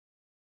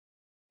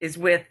is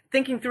with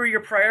thinking through your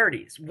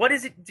priorities. What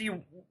is it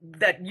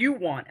that you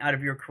want out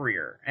of your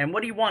career, and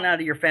what do you want out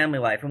of your family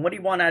life, and what do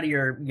you want out of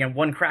your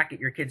one crack at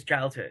your kids'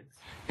 childhoods?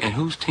 And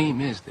whose team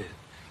is this?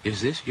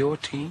 Is this your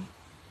team,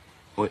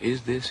 or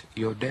is this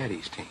your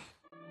daddy's team?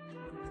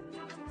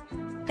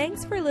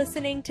 Thanks for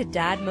listening to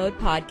Dad Mode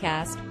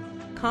Podcast,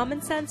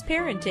 common sense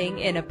parenting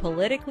in a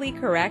politically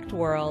correct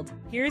world.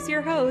 Here's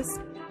your host,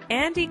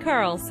 Andy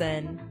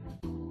Carlson.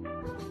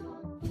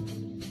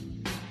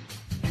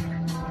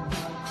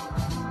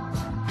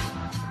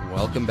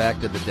 Welcome back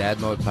to the Dad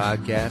Mode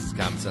Podcast,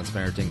 common sense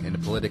parenting in a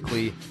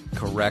politically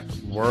correct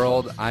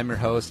world. I'm your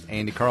host,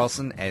 Andy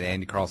Carlson, at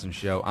Andy Carlson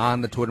Show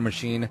on the Twitter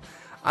machine.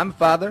 I'm a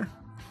father,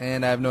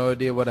 and I have no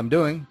idea what I'm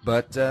doing,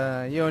 but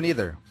you don't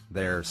either.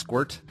 There,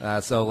 squirt.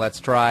 So let's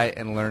try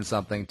and learn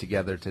something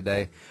together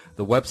today.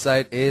 The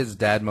website is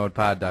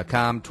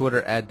dadmodepod.com,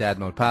 Twitter at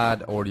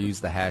dadmodepod, or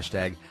use the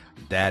hashtag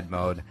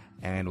dadmode,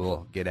 and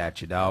we'll get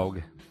at you,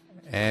 dog.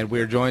 And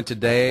we're joined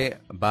today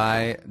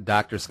by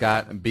Dr.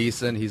 Scott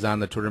Behson. He's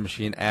on the Twitter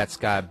machine at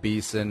Scott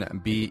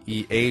Behson,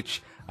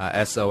 B-E-H-S-O-N.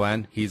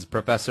 He's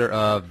professor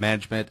of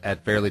management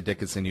at Fairleigh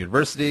Dickinson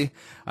University.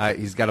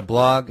 He's got a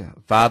blog,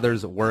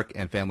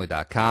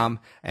 fathersworkandfamily.com,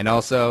 and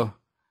also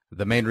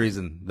the main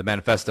reason, the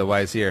manifesto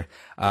why he's here.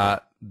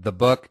 The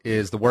book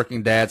is The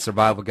Working Dad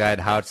Survival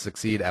Guide, How to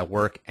Succeed at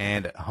Work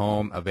and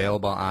Home,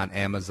 available on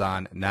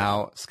Amazon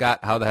now.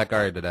 Scott, how the heck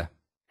are you today?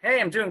 Hey,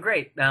 I'm doing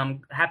great.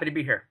 I'm happy to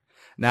be here.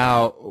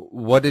 Now,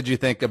 what did you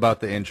think about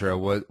the intro?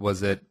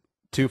 Was it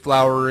too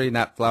flowery,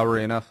 not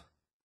flowery enough?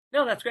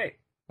 No, that's great.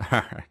 All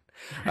right.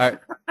 All right.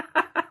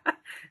 All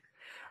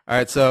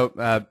right,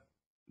 so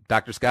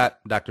Dr. Scott,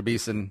 Dr.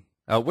 Behson,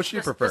 which do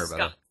you prefer?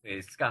 Scott,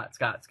 please. Scott.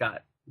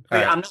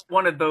 Right. I'm not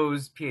one of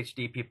those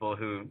PhD people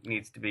who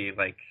needs to be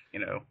like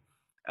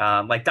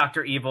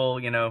Dr. Evil,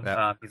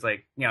 Yeah. He's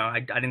like, I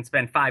didn't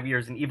spend 5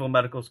 years in evil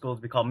medical school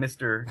to be called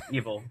Mr.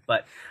 Evil,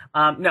 but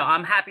no,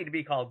 I'm happy to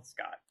be called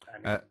Scott.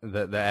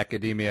 The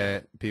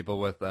academia people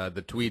with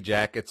the tweed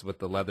jackets with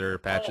the leather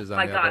patches on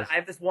the my God, elbows. I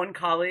have this one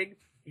colleague.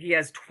 He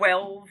has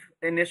 12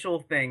 initial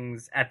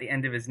things at the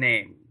end of his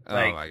name. Oh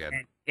my God.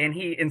 And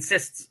he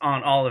insists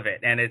on all of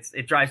it, and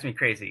it drives me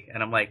crazy.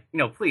 And I'm like,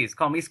 please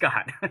call me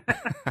Scott.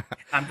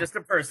 I'm just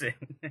a person.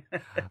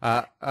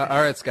 All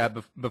right, Scott.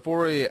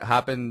 Before we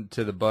hop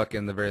into the book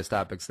and the various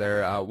topics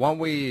there, why don't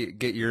we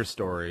get your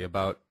story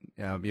about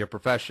your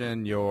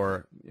profession,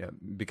 your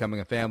becoming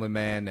a family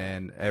man,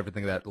 and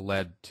everything that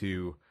led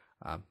to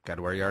kind of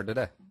where you are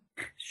today.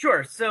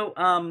 Sure. So,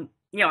 I'm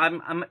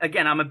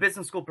a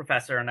business school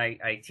professor, and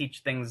I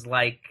teach things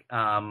like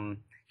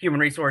human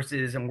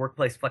resources and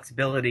workplace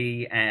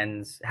flexibility,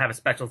 and have a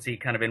specialty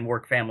kind of in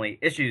work-family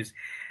issues.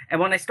 And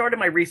when I started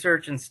my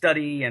research and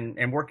study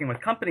and working with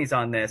companies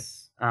on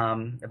this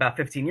about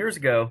 15 years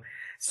ago,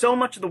 so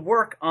much of the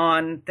work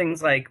on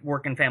things like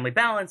work and family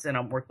balance and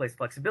on workplace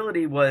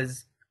flexibility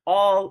was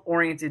all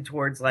oriented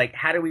towards like,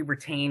 how do we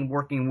retain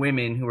working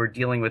women who are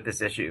dealing with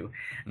this issue?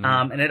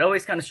 And it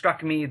always kind of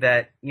struck me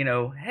that,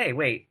 hey,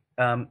 wait,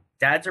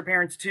 dads are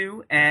parents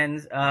too,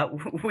 and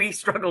we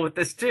struggle with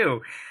this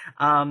too.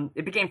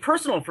 It became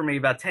personal for me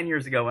about 10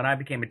 years ago when I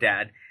became a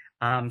dad.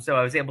 So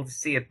I was able to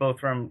see it both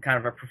from kind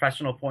of a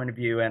professional point of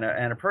view and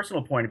a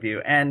personal point of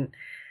view. And,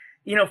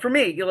 for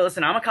me,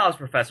 listen, I'm a college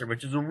professor,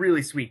 which is a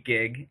really sweet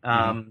gig.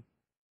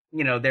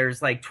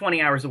 There's like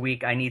 20 hours a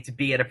week I need to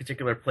be at a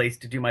particular place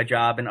to do my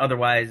job. And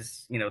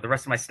otherwise, the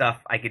rest of my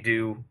stuff I could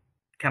do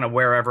kind of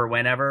wherever,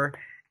 whenever.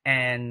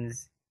 And,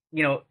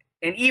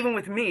 and even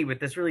with me, with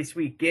this really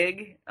sweet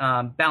gig,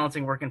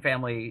 balancing work and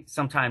family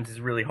sometimes is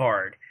really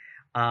hard.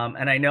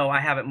 And I know I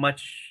have it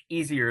much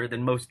easier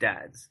than most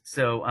dads.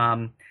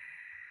 So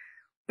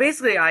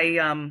basically,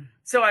 I'm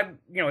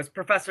as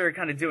professor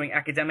kind of doing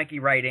academic-y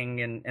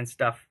writing and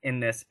stuff in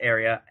this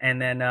area. And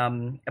then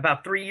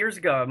about 3 years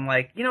ago, I'm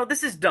like,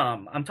 this is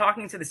dumb. I'm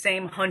talking to the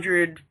same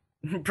 100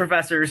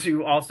 professors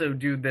who also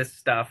do this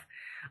stuff.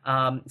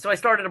 So I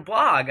started a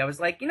blog. I was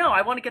like,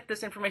 I want to get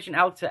this information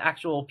out to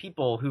actual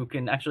people who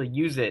can actually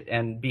use it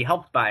and be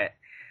helped by it.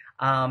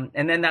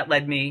 And then that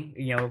led me,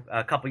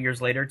 a couple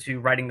years later to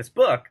writing this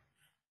book,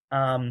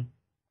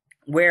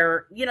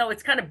 where,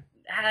 it's kind of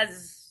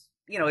has,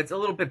 it's a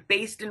little bit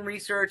based in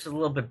research, a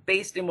little bit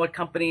based in what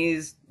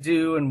companies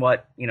do and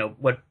what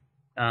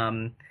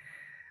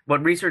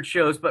research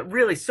shows, but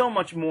really so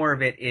much more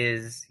of it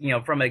is,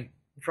 from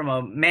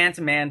a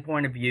man-to-man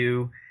point of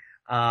view,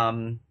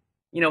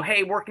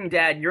 hey, working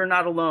dad, you're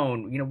not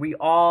alone. We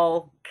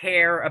all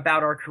care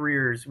about our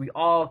careers. We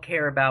all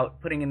care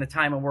about putting in the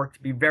time and work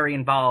to be very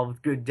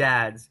involved, good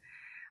dads.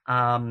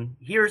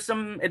 Here's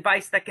some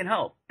advice that can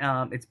help.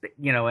 It's,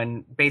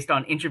 and based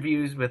on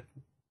interviews with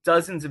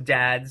dozens of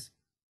dads,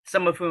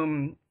 some of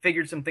whom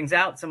figured some things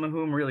out, some of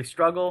whom really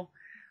struggle,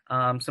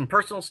 some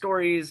personal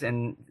stories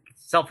and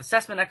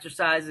self-assessment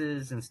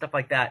exercises and stuff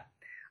like that.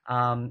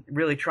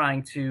 Really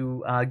trying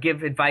to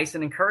give advice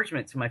and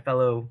encouragement to my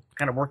fellow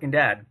kind of working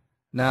dad.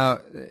 Now,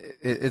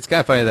 it's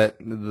kind of funny that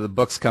the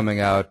book's coming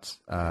out,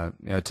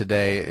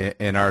 today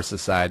in our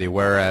society,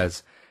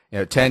 whereas,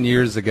 10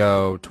 years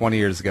ago, 20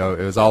 years ago,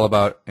 it was all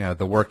about,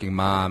 the working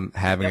mom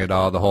having it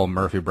all, the whole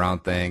Murphy Brown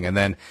thing. And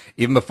then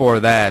even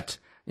before that,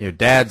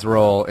 dad's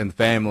role in the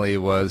family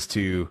was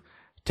to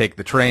take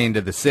the train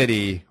to the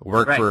city,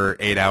 work for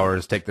 8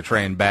 hours, take the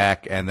train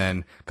back, and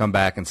then come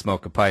back and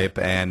smoke a pipe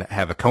and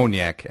have a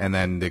cognac, and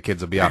then the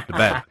kids will be off to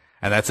bed.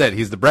 And that's it.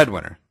 He's the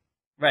breadwinner.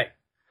 Right.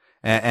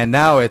 And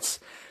now it's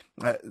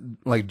that's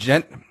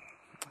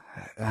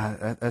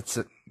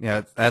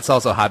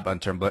also a hot button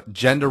term, but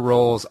gender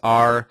roles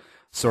are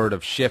sort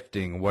of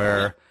shifting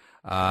where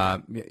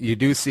you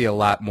do see a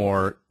lot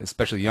more,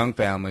 especially young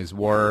families,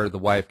 where the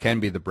wife can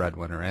be the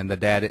breadwinner and the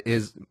dad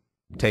is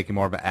taking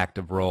more of an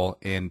active role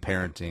in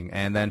parenting.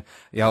 And then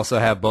you also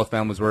have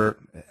families where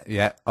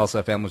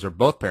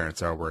both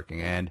parents are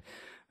working, and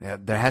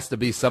there has to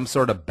be some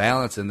sort of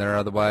balance in there,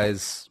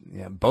 otherwise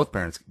both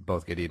parents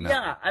get eaten up.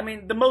 Yeah, I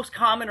mean, the most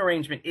common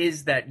arrangement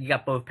is that you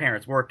got both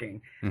parents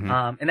working.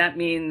 And that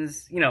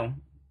means,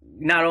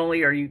 not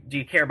only do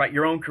you care about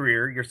your own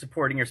career, you're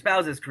supporting your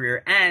spouse's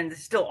career, and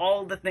still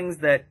all the things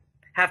that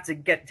have to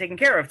get taken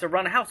care of to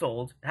run a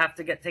household have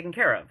to get taken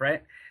care of,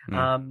 right?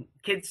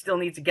 Kids still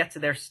need to get to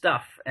their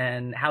stuff,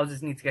 and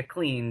houses need to get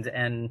cleaned,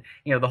 and,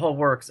 the whole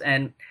works.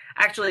 And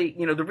actually,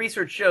 the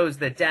research shows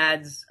that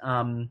dads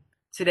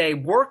today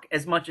work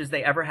as much as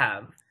they ever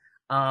have,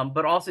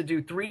 but also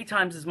do 3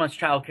 times as much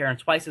childcare and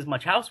twice as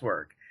much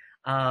housework.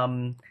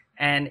 And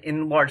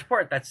in large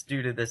part, that's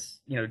due to this,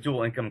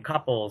 dual income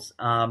couples.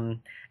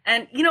 And,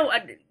 I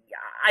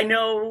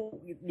know,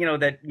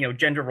 that,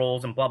 gender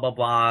roles and blah, blah,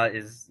 blah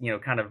is,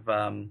 kind of,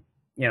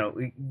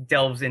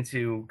 delves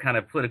into kind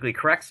of politically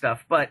correct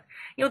stuff. But,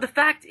 the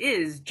fact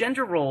is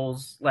gender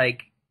roles,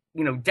 like,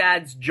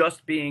 dads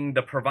just being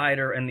the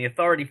provider and the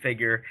authority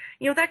figure,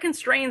 that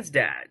constrains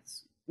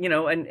dads.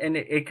 And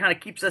it kind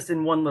of keeps us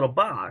in one little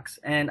box.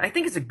 And I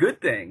think it's a good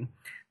thing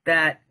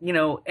that,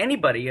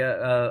 anybody,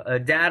 a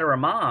dad or a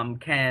mom,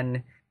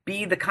 can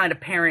be the kind of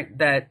parent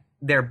that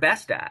they're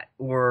best at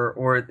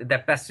or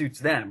that best suits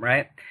them,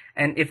 right?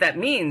 And if that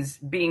means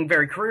being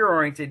very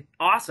career-oriented,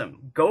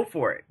 awesome, go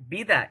for it.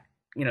 Be that,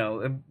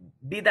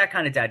 be that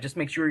kind of dad. Just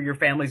make sure your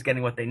family's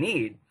getting what they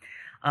need.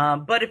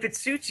 But if it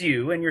suits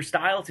you and your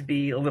style to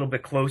be a little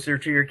bit closer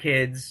to your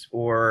kids,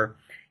 or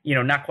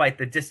not quite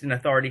the distant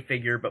authority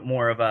figure, but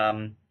more of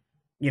a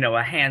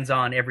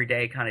hands-on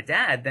everyday kind of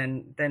dad,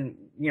 then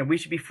we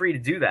should be free to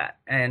do that.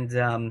 And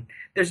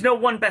there's no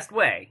one best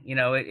way.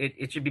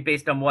 It should be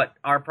based on what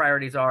our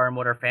priorities are and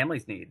what our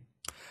families need.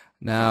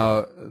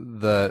 Now,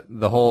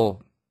 the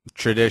whole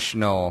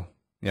traditional,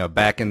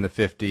 back in the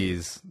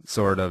 50s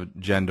sort of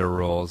gender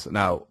roles.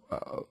 Now,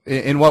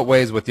 in what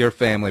ways with your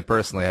family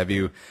personally have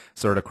you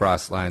sort of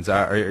crossed lines?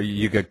 Are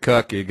you good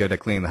cook? Are you good at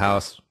cleaning the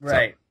house?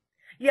 Right.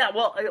 Yeah,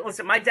 well,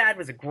 listen, my dad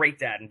was a great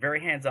dad and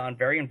very hands-on,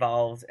 very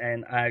involved,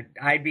 and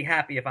I'd be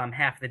happy if I'm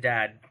half the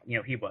dad,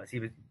 he was. He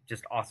was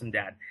just awesome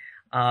dad.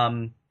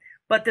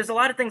 But there's a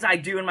lot of things I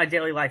do in my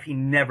daily life he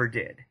never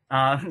did.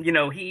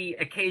 He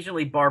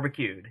occasionally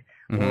barbecued,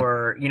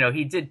 or,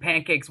 he did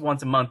pancakes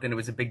once a month, and it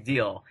was a big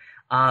deal.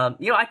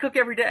 I cook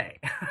every day.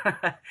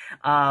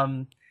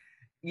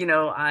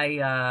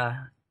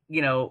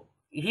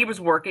 He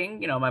was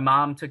working. My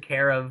mom took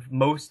care of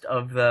most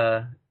of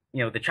the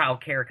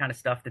child care kind of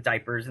stuff, the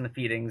diapers and the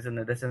feedings and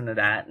the this and the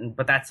that.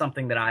 But that's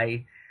something that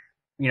I,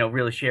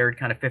 really shared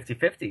kind of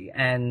 50-50.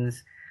 And,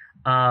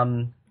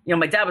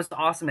 my dad was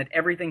awesome at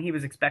everything he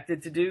was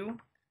expected to do.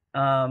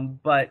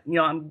 But,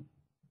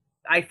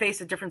 I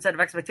face a different set of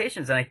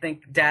expectations. And I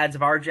think dads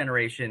of our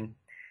generation,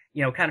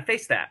 kind of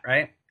face that,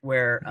 right?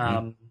 Where,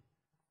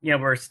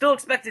 we're still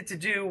expected to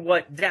do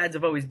what dads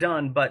have always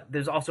done, but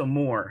there's also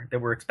more that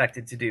we're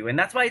expected to do. And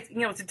that's why,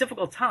 it's a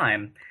difficult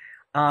time.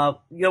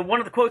 One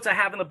of the quotes I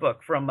have in the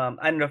book from,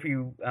 I don't know if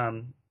you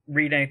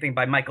read anything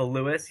by Michael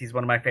Lewis. He's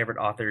one of my favorite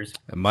authors.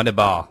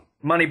 Moneyball,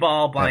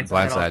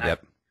 Blindside.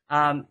 Yep.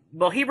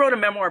 Well, he wrote a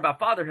memoir about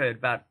fatherhood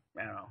about,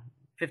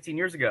 15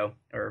 years ago,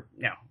 or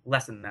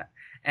less than that.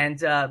 And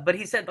but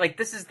he said,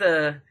 this is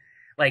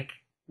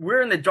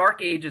we're in the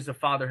dark ages of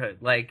fatherhood.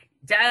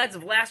 Dads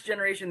of last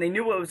generation, they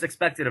knew what was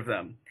expected of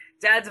them.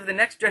 Dads of the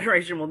next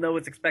generation will know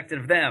what's expected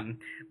of them.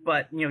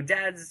 But,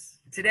 dads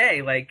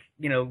today,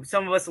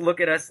 some of us look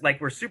at us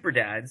like we're super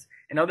dads,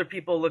 and other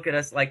people look at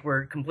us like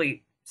we're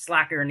complete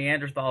slacker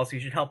Neanderthals who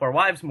should help our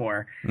wives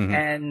more.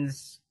 And,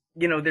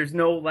 there's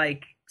no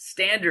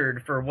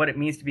standard for what it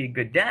means to be a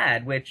good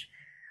dad, which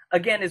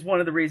again is one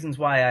of the reasons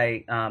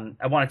why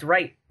I wanted to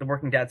write the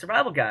Working Dad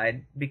Survival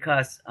Guide,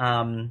 because,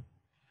 our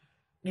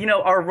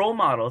role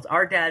models,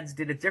 our dads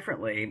did it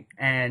differently.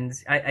 And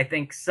I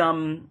think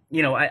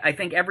I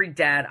think every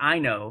dad I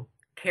know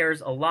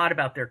cares a lot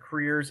about their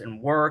careers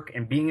and work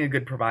and being a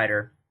good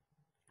provider,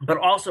 but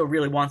also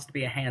really wants to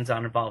be a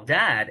hands-on involved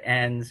dad.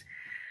 And,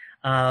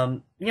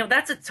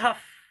 that's a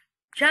tough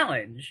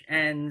challenge.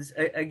 And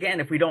again,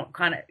 if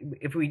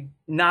we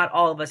not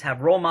all of us have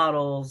role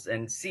models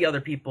and see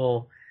other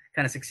people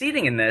kind of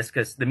succeeding in this,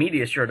 because the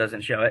media sure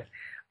doesn't show it,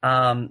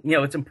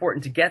 it's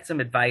important to get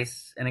some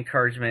advice and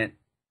encouragement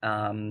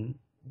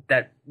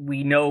that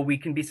we know we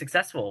can be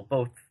successful,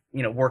 both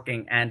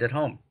working and at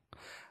home.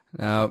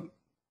 Now,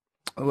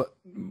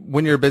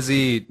 when you're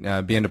busy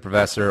being a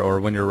professor or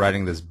when you're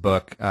writing this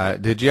book,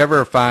 did you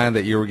ever find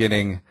that you were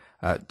getting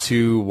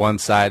too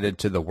one-sided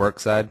to the work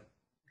side?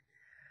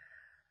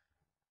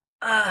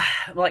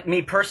 Like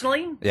me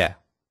personally? Yeah.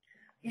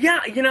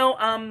 Yeah,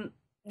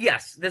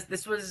 yes,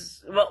 this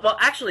was well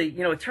actually,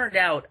 it turned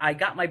out I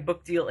got my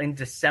book deal in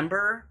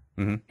December,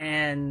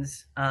 and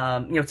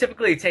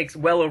typically it takes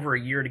well over a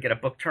year to get a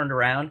book turned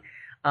around.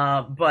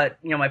 But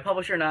my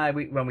publisher and I,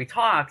 when we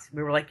talked,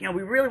 we were like, we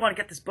really want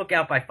to get this book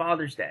out by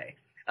Father's Day,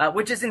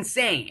 which is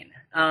insane.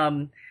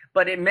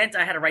 But it meant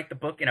I had to write the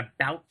book in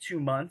about 2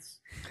 months,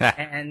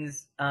 and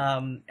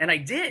I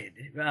did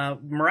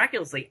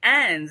miraculously,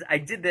 and I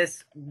did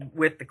this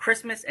with the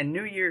Christmas and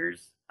New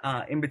Year's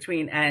in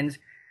between, and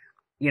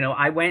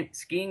I went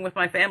skiing with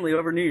my family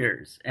over New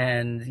Year's,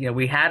 and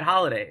we had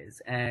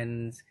holidays,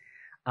 and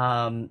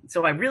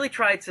so I really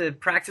tried to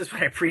practice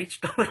what I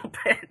preached a little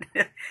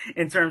bit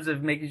in terms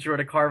of making sure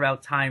to carve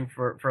out time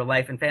for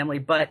life and family,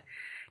 but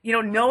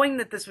knowing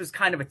that this was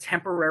kind of a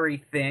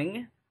temporary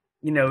thing.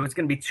 It's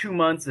going to be 2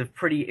 months of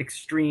pretty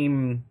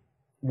extreme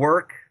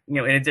work, in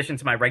addition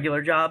to my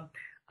regular job.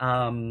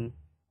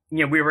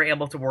 We were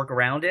able to work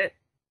around it.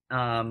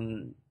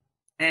 And,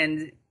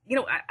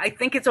 I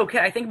think it's okay.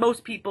 I think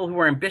most people who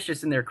are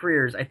ambitious in their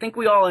careers, I think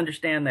we all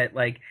understand that,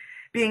 like,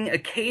 being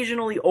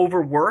occasionally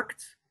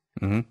overworked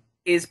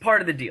is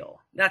part of the deal.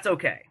 That's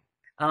okay.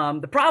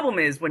 The problem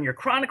is when you're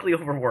chronically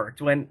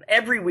overworked, when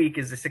every week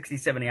is a 60,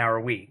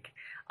 70-hour week.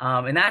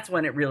 And that's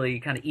when it really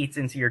kind of eats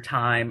into your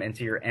time,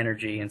 into your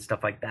energy and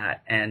stuff like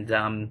that. And,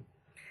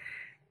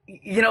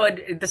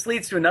 this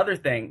leads to another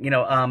thing,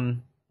 a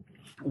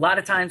lot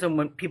of times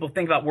when people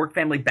think about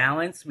work-family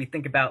balance, we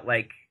think about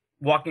like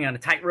walking on a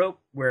tightrope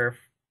where if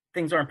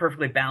things aren't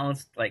perfectly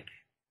balanced, like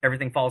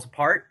everything falls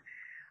apart.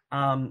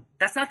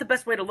 That's not the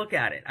best way to look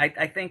at it.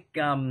 I think,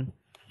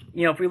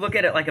 if we look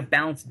at it like a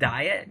balanced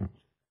diet,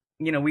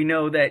 we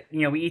know that,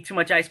 we eat too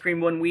much ice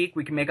cream one week,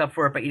 we can make up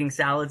for it by eating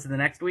salads the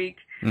next week.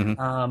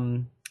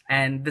 And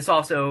this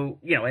also,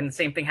 and the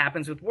same thing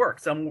happens with work.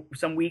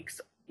 Some weeks,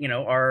 you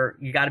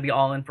got to be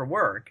all in for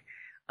work.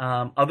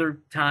 Other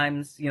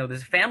times,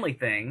 there's a family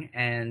thing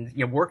and,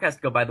 work has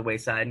to go by the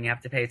wayside and you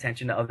have to pay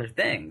attention to other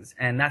things,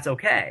 and that's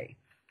okay.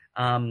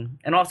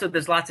 And also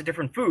there's lots of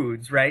different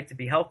foods, right, to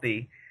be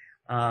healthy.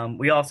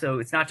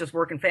 It's not just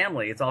work and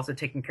family, it's also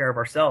taking care of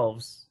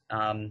ourselves,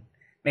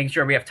 making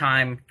sure we have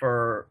time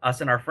for us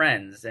and our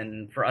friends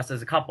and for us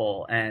as a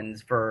couple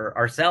and for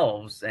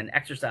ourselves and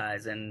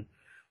exercise and,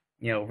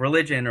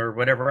 religion or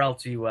whatever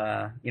else is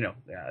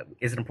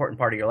an important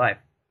part of your life.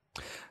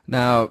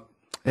 Now,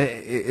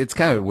 it's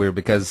kind of weird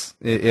because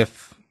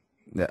if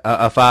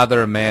a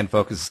father, a man,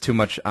 focuses too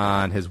much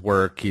on his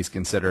work, he's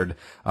considered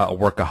a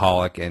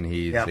workaholic and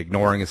he's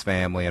ignoring his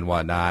family and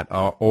whatnot.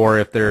 Or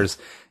if there's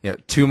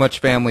too much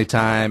family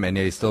time and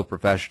he's still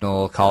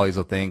professional, colleagues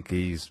will think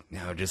he's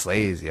just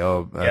lazy.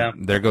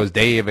 There goes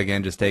Dave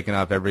again, just taking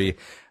off every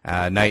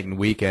night and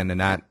weekend and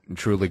not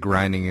truly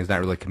grinding. He's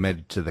not really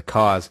committed to the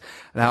cause.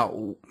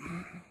 Now,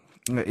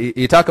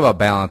 you talk about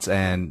balance,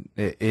 and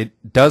it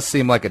does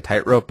seem like a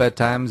tightrope at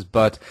times,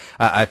 but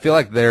I feel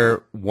like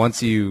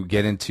once you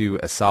get into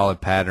a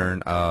solid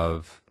pattern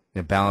of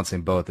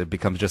balancing both, it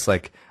becomes just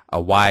like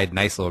a wide,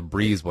 nice little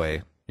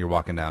breezeway you're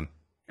walking down.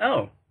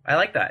 Oh, I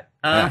like that.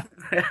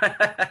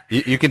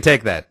 You can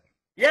take that.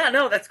 Yeah,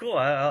 no, that's cool.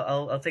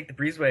 I'll take the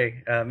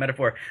breezeway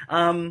metaphor.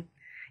 I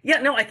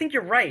think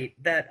you're right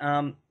that,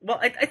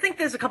 I think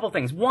there's a couple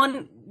things.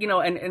 One,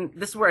 and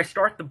this is where I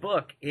start the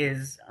book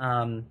is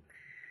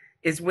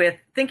with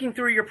thinking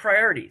through your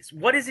priorities.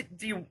 What is it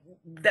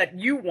that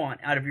you want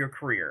out of your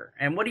career?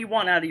 And what do you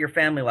want out of your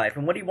family life?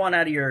 And what do you want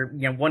out of your,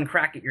 one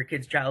crack at your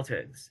kids'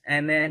 childhoods?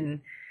 And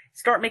then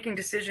start making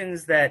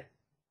decisions that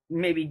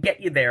maybe get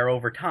you there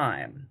over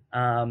time.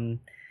 And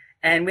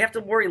we have to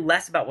worry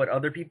less about what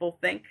other people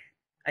think.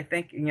 I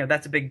think,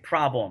 that's a big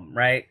problem,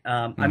 right?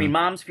 I mean,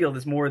 moms feel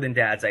this more than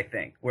dads, I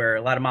think, where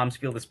a lot of moms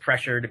feel this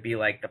pressure to be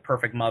like the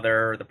perfect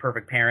mother or the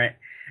perfect parent.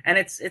 And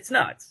it's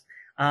nuts.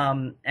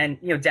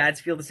 And dads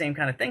feel the same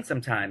kind of thing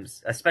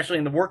sometimes, especially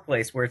in the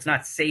workplace where it's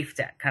not safe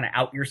to kind of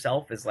out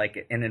yourself as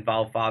like an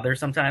involved father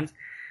sometimes.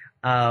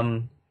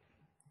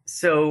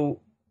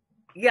 So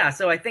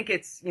I think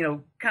it's,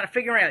 kind of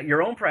figuring out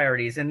your own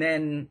priorities and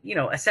then,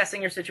 assessing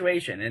your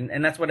situation.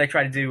 And that's what I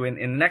try to do in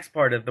the next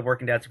part of the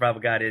Working Dad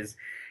Survival Guide is,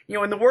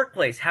 in the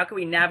workplace, how can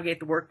we navigate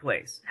the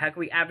workplace? How can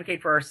we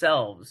advocate for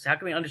ourselves? How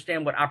can we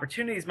understand what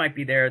opportunities might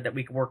be there that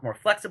we can work more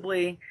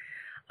flexibly?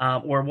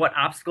 Or what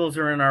obstacles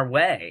are in our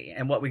way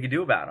and what we could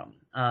do about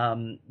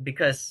them.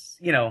 Because,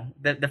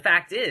 the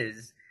fact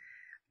is,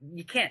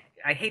 you can't,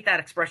 I hate that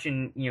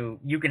expression,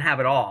 you can have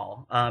it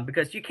all,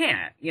 because you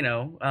can't,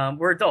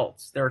 we're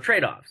adults. There are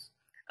trade-offs.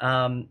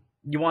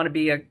 You want to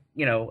be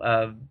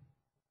the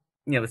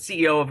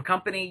CEO of a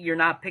company, you're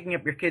not picking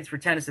up your kids for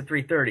tennis at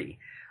 3:30.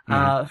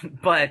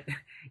 But,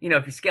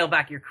 if you scale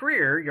back your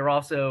career, you're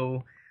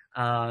also,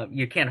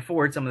 you can't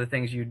afford some of the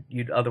things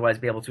you'd otherwise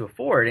be able to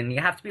afford, and you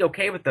have to be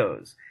okay with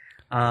those.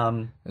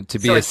 To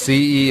be a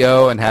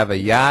CEO and have a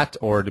yacht,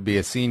 or to be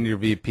a senior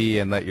VP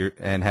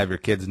and have your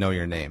kids know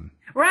your name.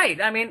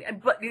 Right. I mean,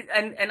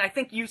 and I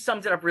think you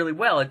summed it up really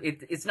well.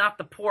 It's not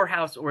the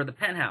poorhouse or the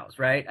penthouse,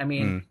 right? I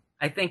mean,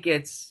 I think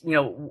it's,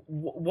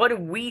 what do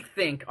we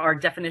think our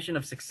definition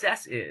of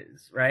success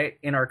is, right,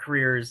 in our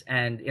careers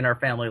and in our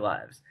family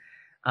lives?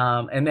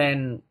 And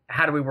then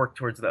how do we work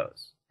towards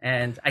those?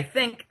 And I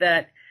think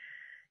that,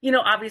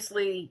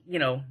 obviously,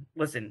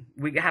 listen,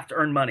 we have to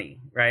earn money,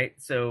 right?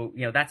 So,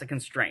 that's a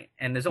constraint,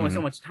 and there's only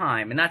so much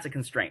time, and that's a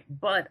constraint.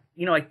 But,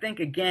 I think,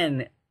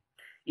 again,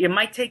 it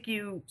might take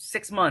you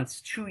 6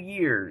 months, 2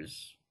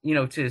 years,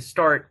 to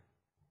start,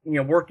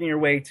 working your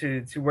way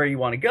to where you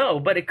want to go.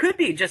 But it could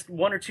be just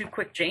 1 or 2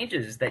 quick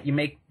changes that you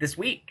make this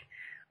week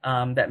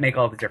that make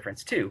all the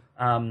difference too.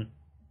 And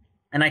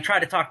I try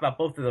to talk about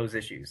both of those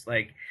issues.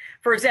 Like,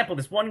 for example,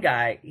 this one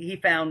guy, he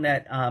found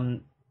that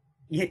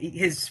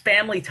his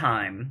family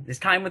time, his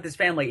time with his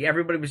family,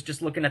 everybody was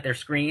just looking at their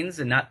screens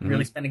and not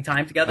really spending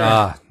time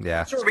together.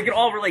 Yeah. Sure, we can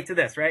all relate to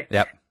this, right?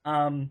 Yep.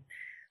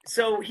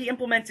 So he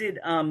implemented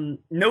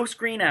no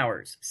screen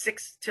hours,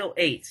 6 till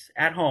 8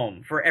 at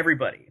home for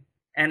everybody.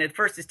 And at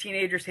first his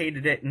teenagers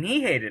hated it and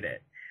he hated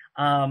it.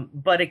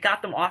 But it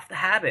got them off the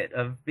habit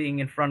of being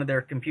in front of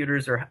their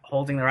computers or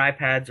holding their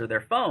iPads or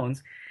their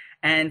phones.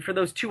 And for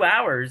those 2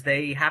 hours,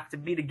 they have to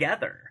be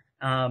together.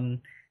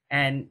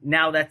 And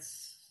now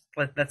that's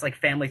like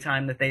family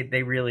time that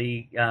they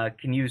really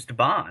can use to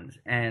bond.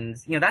 And,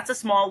 that's a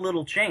small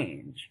little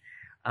change.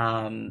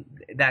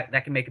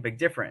 That can make a big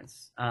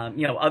difference.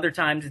 Other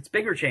times it's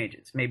bigger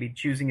changes, maybe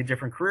choosing a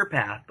different career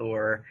path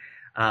or,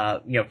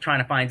 trying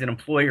to find an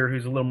employer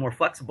who's a little more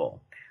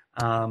flexible.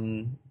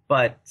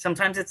 But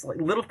sometimes it's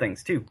like little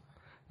things too.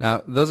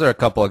 Now, those are a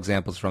couple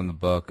examples from the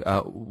book.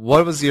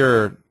 What was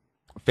your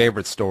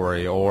favorite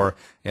story, or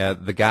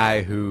the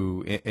guy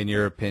who, in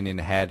your opinion,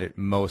 had it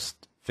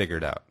most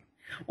figured out?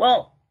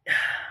 Well,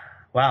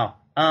 wow.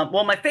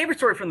 Well, my favorite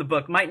story from the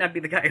book might not be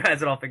the guy who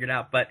has it all figured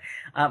out, but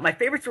my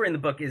favorite story in the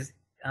book is,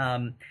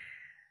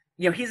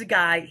 he's a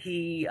guy,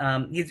 he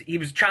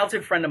was a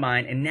childhood friend of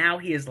mine, and now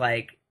he is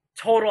like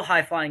total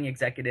high-flying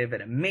executive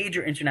at a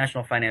major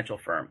international financial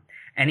firm.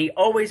 And he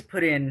always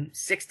put in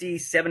 60,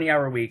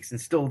 70-hour weeks and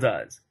still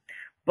does.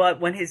 But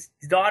when his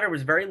daughter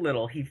was very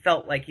little, he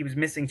felt like he was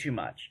missing too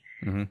much.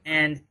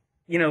 And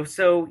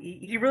so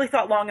he really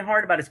thought long and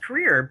hard about his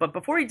career, but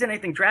before he did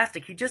anything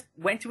drastic, he just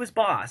went to his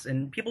boss,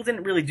 and people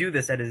didn't really do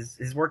this at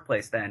his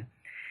workplace then.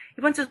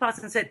 He went to his boss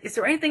and said, "Is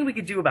there anything we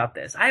could do about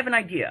this? I have an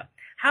idea.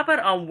 How about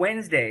on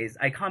Wednesdays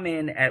I come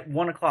in at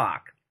 1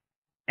 o'clock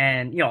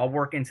and, I'll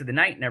work into the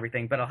night and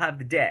everything, but I'll have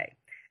the day."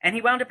 And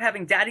he wound up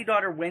having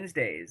daddy-daughter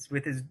Wednesdays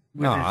with his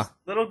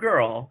little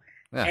girl.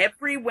 Yeah.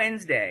 Every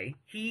Wednesday,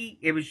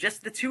 it was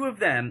just the two of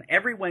them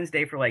every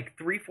Wednesday for like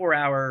 3-4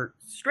 hours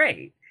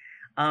straight.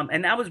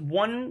 And that was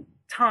one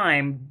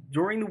time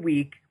during the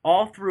week,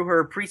 all through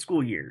her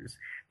preschool years,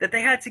 that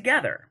they had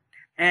together.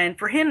 And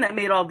for him, that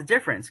made all the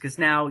difference, because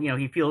now,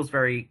 he feels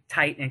very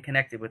tight and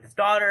connected with his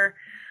daughter.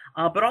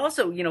 But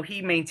also,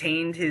 he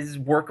maintained his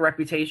work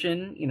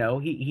reputation.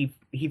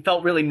 He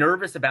felt really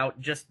nervous about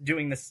just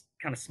doing this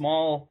kind of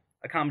small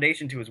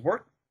accommodation to his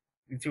work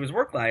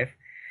life.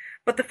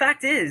 But the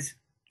fact is,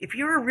 if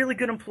you're a really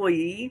good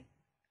employee,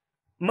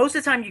 most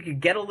of the time you could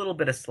get a little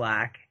bit of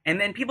slack,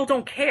 and then people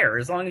don't care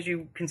as long as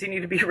you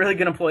continue to be a really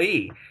good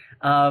employee.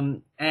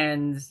 So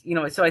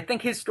I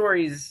think his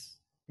story is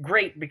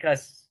great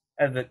because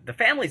of the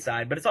family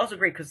side, but it's also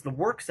great because of the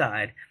work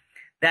side,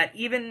 that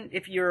even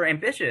if you're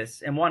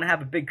ambitious and want to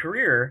have a big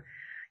career,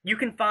 you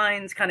can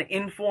find kind of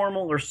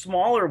informal or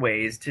smaller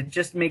ways to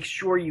just make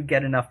sure you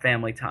get enough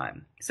family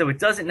time. So it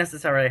doesn't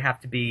necessarily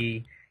have to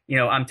be,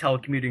 I'm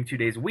telecommuting 2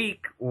 days a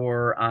week,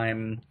 or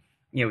I'm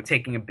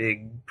taking a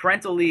big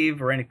parental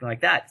leave or anything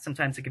like that.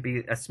 Sometimes it could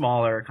be a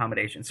smaller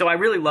accommodation. So I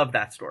really love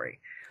that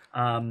story.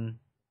 There's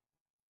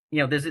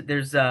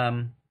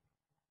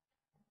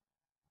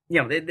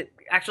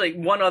actually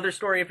one other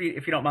story, if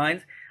you don't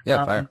mind.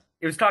 Yeah, fire.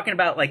 It was talking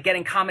about like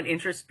getting common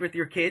interest with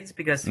your kids,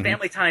 because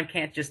family time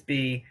can't just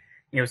be,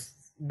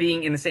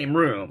 being in the same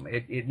room.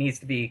 It needs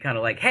to be kind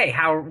of like, hey,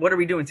 what are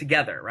we doing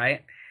together,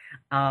 right?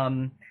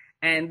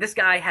 And this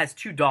guy has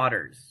 2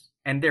 daughters,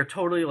 and they're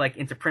totally like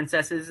into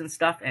princesses and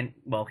stuff. And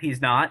well, he's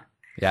not.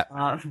 Yeah.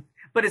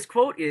 But his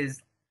quote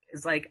is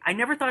like, "I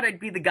never thought I'd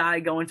be the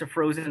guy going to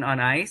Frozen on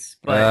ice,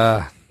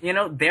 but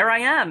there I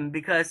am,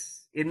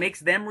 because it makes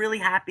them really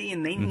happy,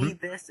 and they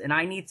need this, and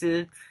I need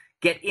to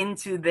get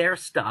into their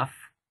stuff,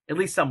 at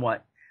least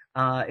somewhat,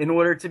 in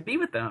order to be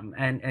with them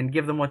and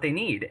give them what they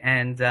need."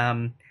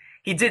 And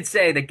he did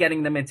say that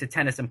getting them into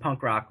tennis and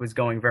punk rock was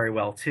going very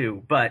well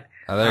too. But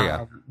there you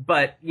go.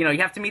 But you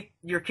have to meet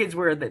your kids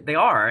where they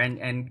are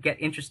and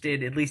get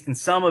interested at least in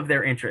some of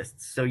their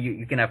interests, so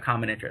you can have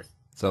common interests.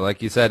 So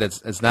like you said,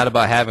 it's not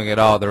about having it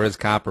all. There is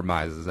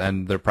compromises,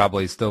 and they're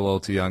probably still a little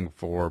too young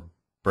for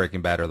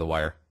Breaking Bad or The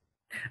Wire.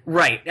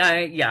 Right.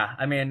 Yeah.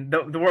 I mean,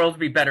 the world would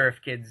be better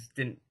if kids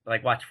didn't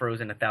like watch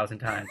Frozen 1,000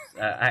 times.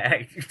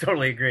 I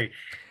totally agree.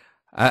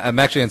 I'm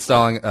actually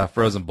installing a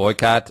frozen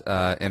boycott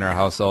in our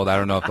household. I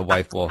don't know if the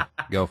wife will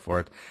go for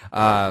it.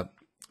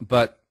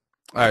 But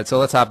all right, so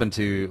let's hop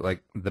into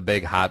like the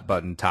big hot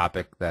button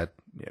topic that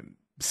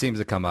seems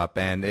to come up,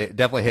 and it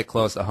definitely hit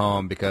close to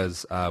home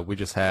because we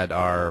just had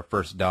our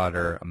first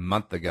daughter a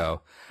month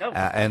ago,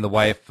 and the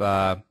wife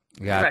got.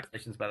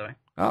 Congratulations, by the way.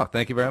 Oh,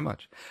 thank you very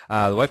much.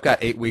 The wife got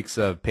 8 weeks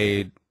of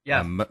paid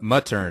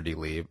maternity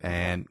leave,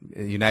 and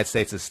the United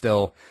States is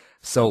still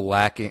so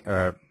lacking,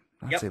 or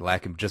not say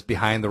lacking, just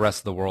behind the rest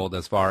of the world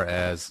as far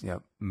as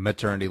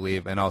maternity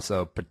leave, and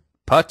also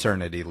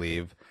paternity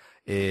leave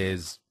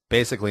is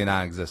basically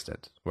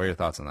non-existent. What are your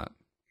thoughts on that?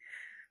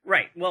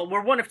 Right. Well,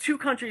 we're one of 2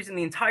 countries in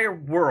the entire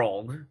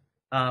world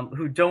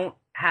who don't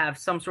have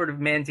some sort of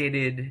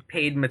mandated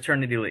paid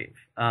maternity leave.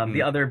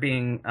 The other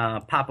being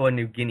Papua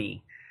New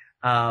Guinea.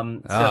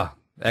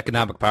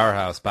 Economic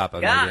powerhouse,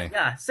 Papua New Guinea.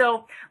 Yeah.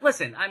 So,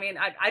 listen, I mean,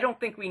 I don't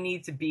think we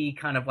need to be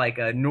kind of like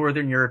a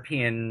Northern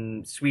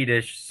European,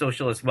 Swedish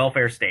socialist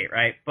welfare state,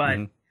 right?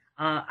 But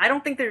I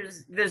don't think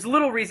there's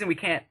little reason we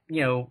can't,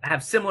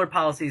 have similar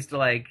policies to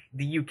like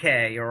the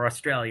UK or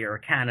Australia or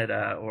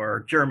Canada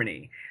or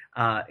Germany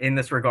in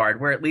this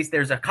regard, where at least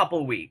there's a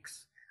couple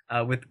weeks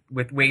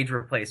with wage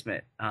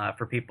replacement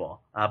for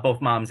people,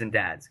 both moms and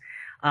dads.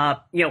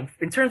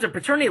 In terms of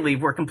paternity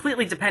leave, we're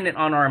completely dependent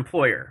on our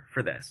employer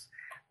for this.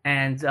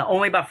 And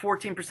only about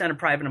 14% of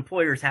private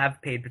employers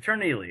have paid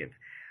paternity leave,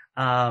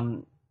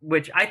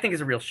 which I think is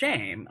a real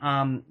shame.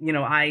 I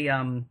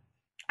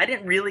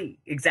didn't really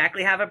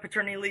exactly have a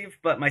paternity leave,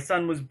 but my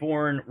son was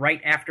born right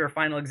after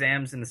final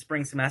exams in the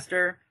spring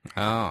semester,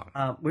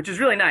 which was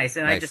really nice.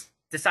 And I just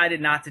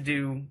decided not to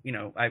do,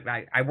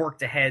 I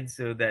worked ahead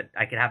so that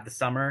I could have the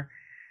summer.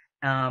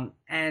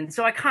 And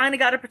so I kind of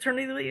got a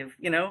paternity leave,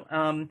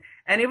 and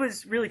it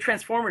was really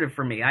transformative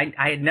for me.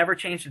 I had never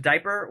changed a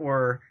diaper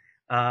or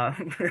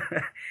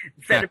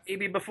fed a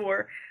baby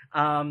before.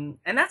 And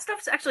that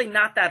stuff's actually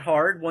not that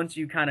hard once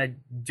you kind of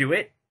do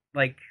it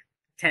like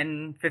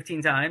 10,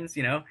 15 times,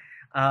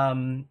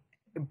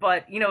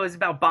 but, it was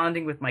about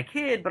bonding with my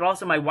kid, but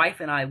also my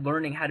wife and I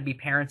learning how to be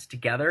parents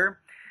together.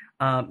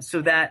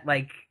 So that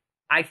like,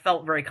 I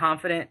felt very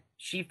confident.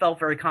 She felt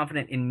very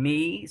confident in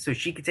me, so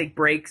she could take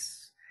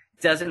breaks.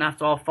 It doesn't have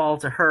to all fall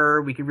to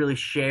her. We could really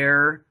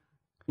share,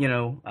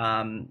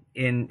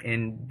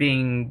 in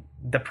being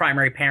the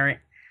primary parent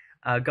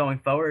going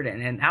forward.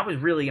 And that was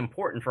really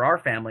important for our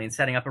family and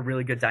setting up a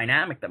really good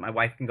dynamic that my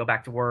wife can go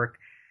back to work.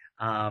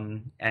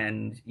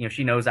 And,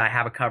 she knows I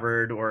have it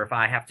covered, or if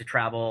I have to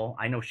travel,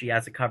 I know she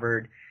has it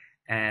covered.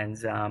 And,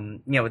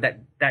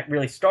 that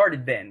really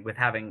started then with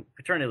having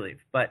paternity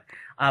leave. But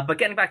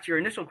getting back to your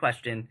initial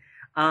question,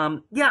 a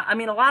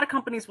lot of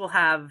companies will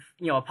have,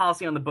 a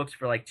policy on the books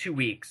for like 2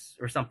 weeks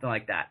or something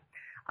like that.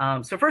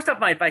 So first off,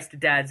 my advice to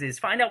dads is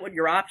find out what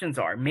your options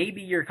are.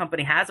 Maybe your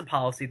company has a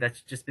policy that's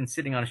just been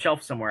sitting on a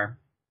shelf somewhere.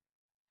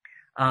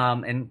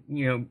 And,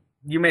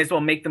 you may as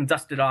well make them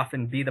dust it off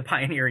and be the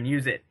pioneer and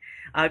use it.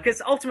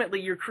 Because ultimately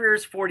your career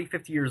is 40,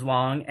 50 years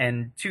long,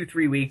 and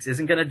 2-3 weeks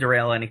isn't going to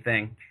derail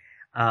anything.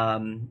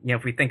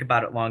 If we think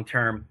about it long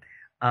term.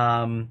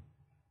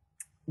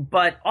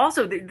 But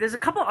also there's a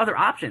couple other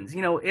options.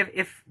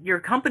 If your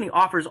company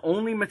offers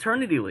only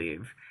maternity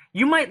leave,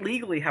 you might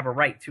legally have a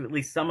right to at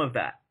least some of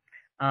that.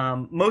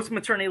 Most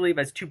maternity leave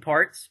has 2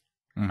 parts.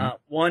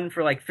 One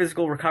for like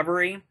physical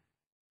recovery,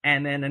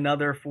 and then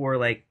another for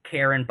like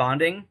care and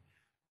bonding.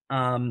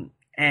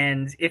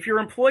 And if your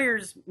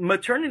employer's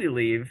maternity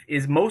leave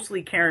is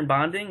mostly care and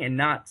bonding and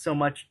not so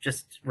much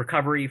just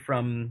recovery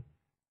from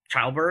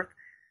childbirth,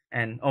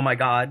 and oh my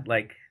God,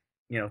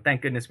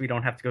 thank goodness we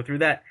don't have to go through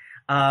that.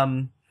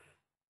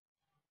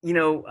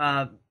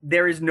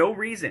 There is no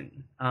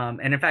reason,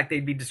 and in fact,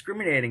 they'd be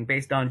discriminating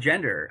based on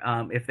gender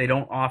if they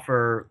don't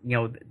offer,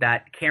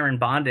 that care and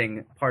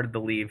bonding part of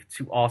the leave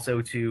to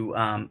also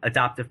to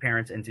adoptive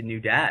parents and to new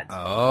dads.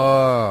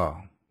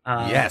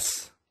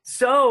 Yes.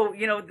 So,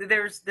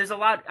 there's a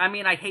lot. I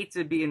mean, I hate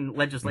to be in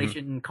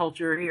legislation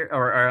culture here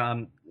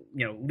or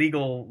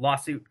legal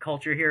lawsuit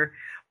culture here,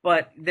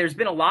 but there's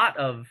been a lot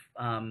of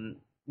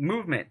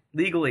movement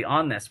legally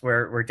on this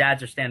where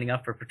dads are standing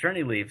up for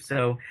paternity leave.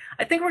 So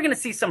I think we're going to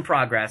see some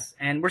progress,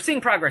 and we're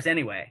seeing progress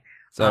anyway.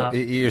 So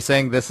you're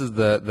saying this is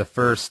the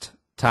first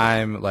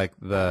time like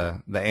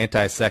the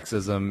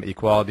anti-sexism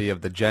equality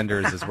of the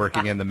genders is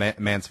working in the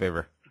man's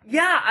favor.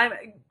 Yeah.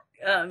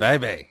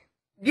 Baby.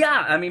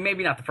 Yeah, I mean,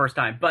 maybe not the first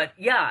time, but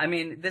yeah, I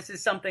mean, this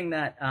is something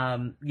that,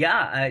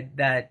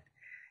 that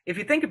if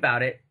you think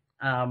about it,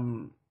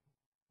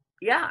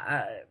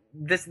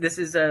 this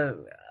is a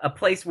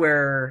place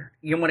where,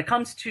 when it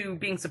comes to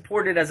being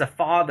supported as a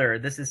father,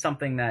 this is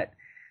something that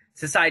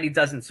society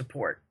doesn't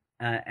support.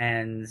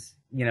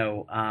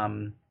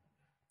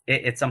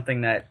 It's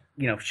something that,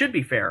 should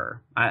be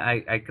fairer.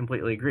 I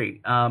completely agree.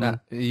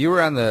 You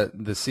were on the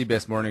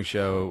CBS morning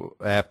show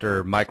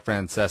after Mike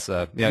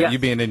Francesa, you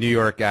being a New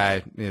York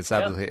guy, it's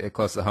obviously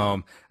close to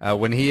home,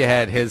 when he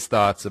had his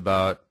thoughts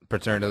about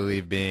paternity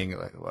leave being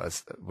like,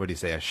 what do you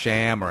say, a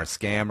sham or a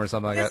scam or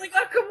something like that? Like,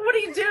 what what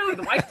do you do?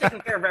 The wife's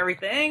taking care of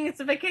everything. It's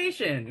a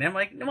vacation. And I'm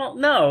like, well,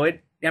 no,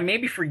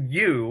 maybe for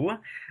you.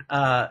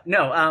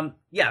 No,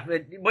 yeah,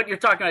 but what you're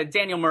talking about,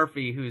 Daniel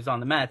Murphy, who's on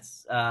the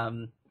Mets,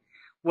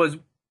 was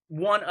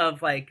one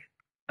of like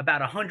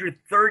about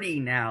 130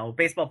 now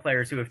baseball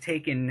players who have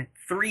taken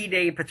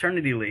 3-day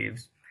paternity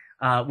leaves,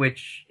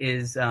 which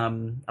is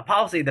a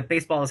policy that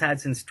baseball has had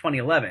since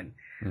 2011.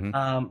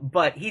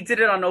 But he did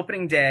it on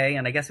opening day,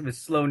 and I guess it was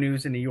slow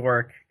news in New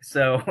York.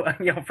 So,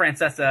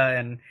 Francesa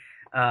and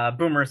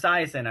Boomer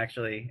Esiason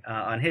actually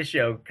on his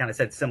show kind of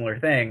said similar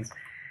things.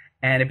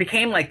 And it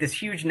became like this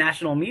huge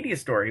national media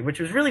story, which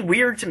was really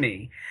weird to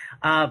me.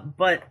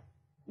 But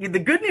the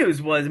good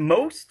news was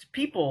most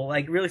people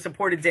like really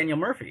supported Daniel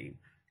Murphy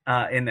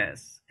in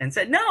this and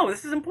said, no,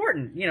 this is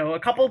important. A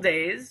couple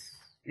days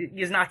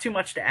is not too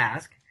much to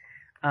ask.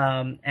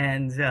 So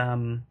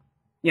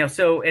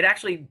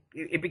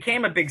it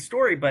became a big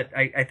story, but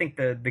I think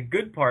the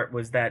good part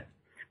was that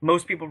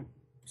most people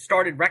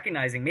started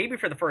recognizing, maybe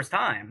for the first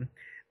time,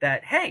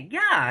 that, hey,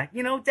 yeah,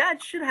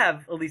 dad should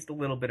have at least a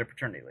little bit of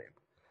paternity leave.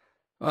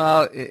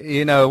 Well,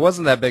 it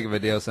wasn't that big of a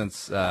deal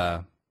since,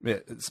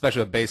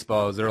 especially with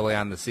baseball, it was early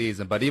on in the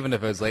season, but even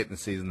if it was late in the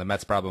season, the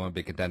Mets probably wouldn't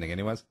be contending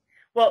anyways.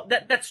 Well,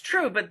 that's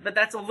true, but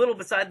that's a little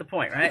beside the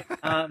point, right?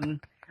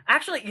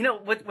 Actually,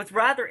 what's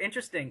rather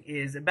interesting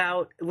is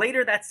about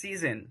later that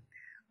season,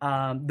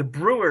 the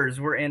Brewers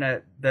were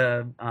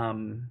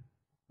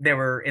they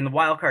were in the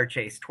wild card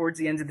chase towards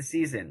the end of the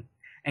season.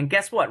 And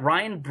guess what?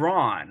 Ryan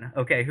Braun,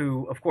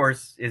 who of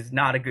course is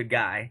not a good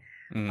guy,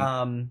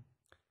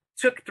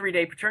 took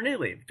 3-day paternity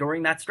leave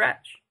during that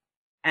stretch.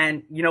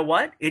 And you know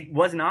what? It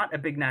was not a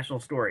big national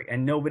story,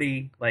 and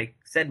nobody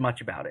said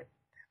much about it.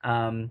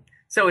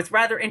 So it's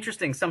rather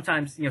interesting.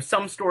 Sometimes,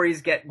 some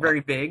stories get very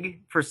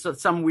big for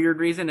some weird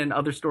reason, and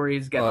other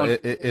stories get. Well,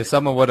 if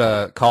someone would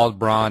have called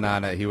Braun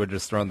on it, he would have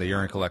just thrown the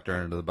urine collector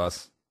under the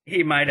bus.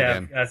 He might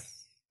have.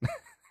 Yes.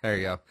 There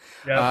you go.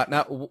 Yep.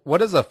 Now,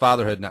 what is a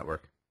fatherhood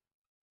network?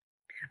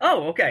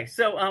 Oh, okay.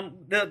 So,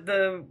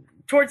 the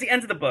towards the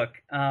end of the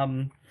book,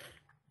 in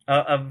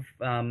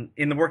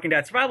the Working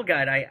Dad Survival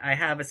Guide, I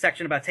have a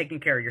section about taking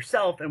care of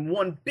yourself, and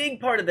one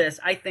big part of this,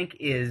 I think,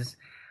 is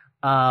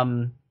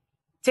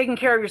taking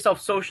care of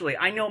yourself socially.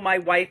 I know my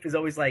wife is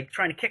always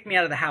trying to kick me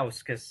out of the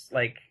house because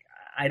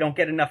I don't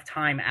get enough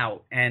time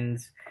out, and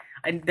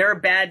there are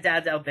bad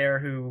dads out there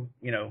who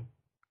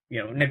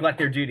neglect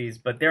their duties,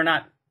 but they're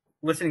not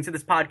listening to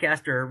this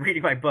podcast or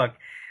reading my book.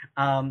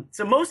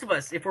 So most of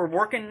us, if we're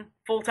working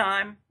full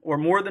time or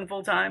more than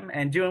full time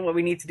and doing what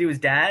we need to do as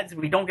dads,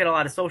 we don't get a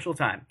lot of social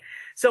time.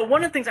 So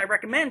one of the things I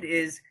recommend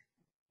is,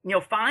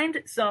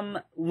 find some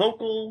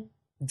local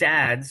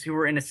dads who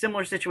are in a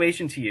similar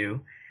situation to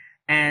you,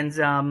 and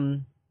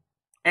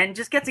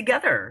just get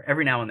together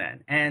every now and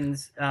then. And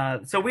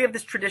so we have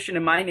this tradition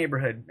in my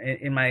neighborhood,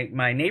 in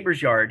my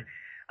neighbor's yard.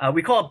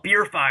 We call it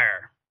beer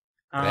fire.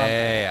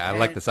 Hey, I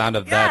like the sound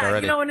of that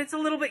already. And it's a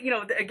little bit,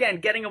 again,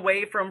 getting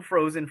away from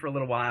Frozen for a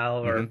little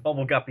while, or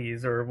Bubble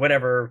Guppies, or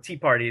whatever, tea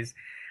parties.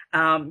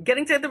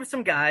 Getting together with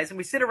some guys, and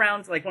we sit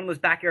around one of those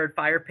backyard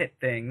fire pit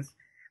things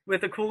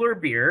with a cooler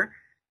of beer.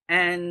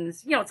 And,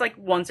 it's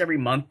once every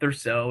month or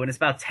so, and it's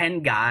about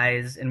 10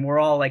 guys, and we're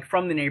all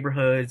from the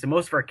neighborhoods, and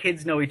most of our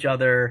kids know each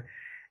other.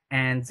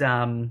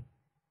 And,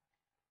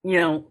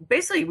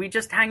 basically we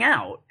just hang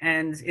out,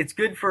 and it's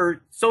good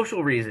for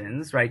social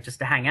reasons, right? Just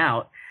to hang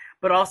out.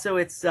 But also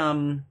it's, we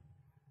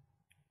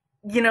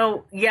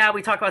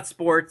talk about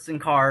sports and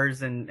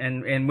cars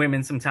and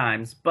women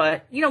sometimes,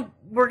 but,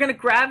 we're going to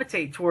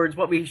gravitate towards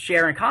what we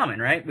share in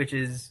common, right? Which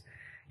is,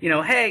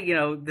 hey,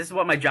 this is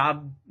what my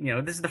job,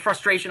 this is the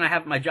frustration I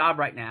have at my job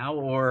right now,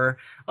 or,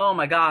 oh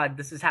my God,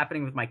 this is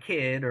happening with my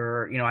kid,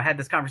 or, I had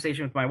this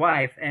conversation with my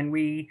wife, and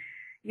we,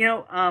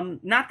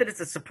 not that it's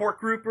a support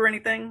group or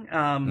anything,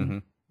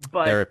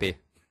 but therapy.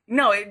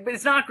 No,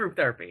 it's not group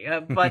therapy,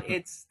 but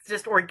it's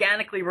just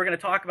organically we're going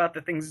to talk about the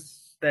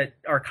things that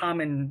are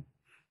common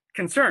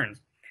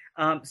concerns.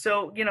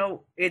 So,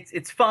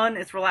 it's fun,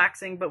 it's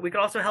relaxing, but we could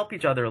also help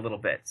each other a little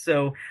bit.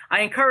 So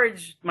I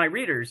encourage my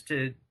readers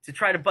to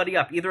try to buddy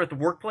up either at the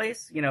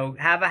workplace,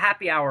 have a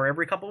happy hour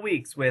every couple of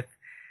weeks with,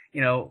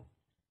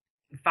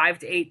 5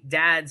 to 8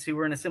 dads who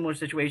are in a similar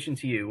situation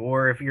to you,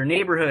 or if your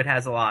neighborhood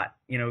has a lot,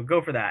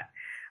 go for that.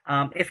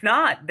 If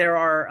not, there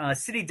are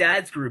city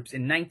dads groups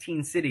in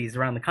 19 cities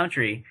around the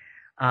country.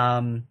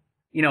 I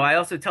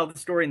also tell the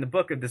story in the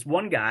book of this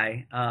one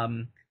guy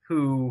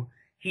who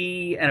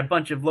he and a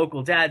bunch of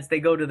local dads, they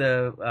go to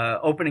the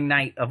opening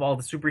night of all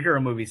the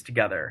superhero movies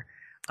together.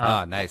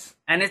 Nice.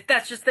 And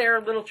that's just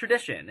their little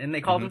tradition. And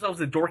they call themselves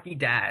the dorky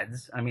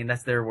dads. I mean,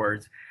 that's their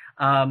words.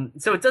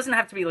 So it doesn't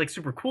have to be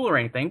super cool or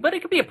anything, but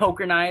it could be a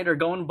poker night or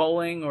going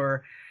bowling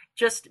or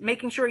just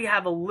making sure you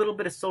have a little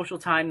bit of social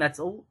time. That's,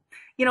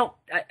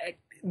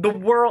 the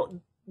world,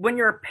 when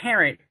you're a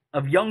parent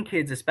of young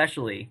kids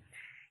especially,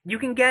 you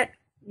can get,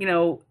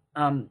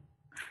 I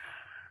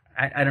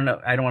don't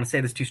know, I don't want to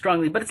say this too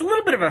strongly, but it's a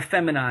little bit of a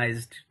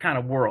feminized kind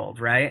of world,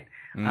 right?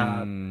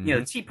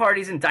 Tea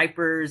parties and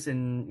diapers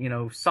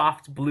and,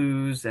 soft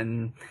blues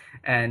and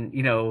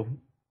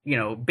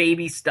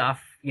baby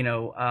stuff.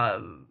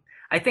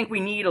 I think we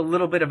need a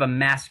little bit of a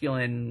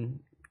masculine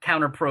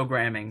counter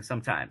programming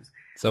sometimes.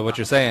 So what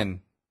you're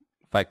saying,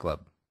 Fight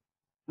Club?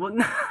 Well,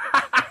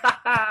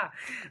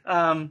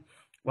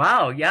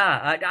 wow,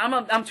 yeah,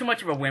 I'm too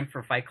much of a wimp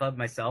for Fight Club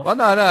myself. Well,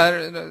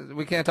 no,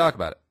 we can't talk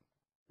about it.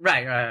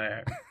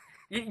 Right.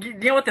 You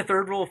know what the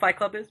third rule of Fight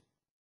Club is?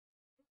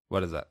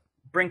 What is that?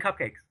 Bring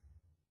cupcakes.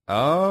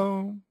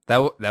 Oh,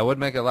 that would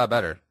make it a lot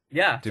better.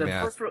 Yeah. To be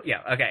honest.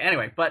 Yeah. Okay.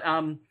 Anyway, but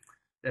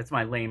that's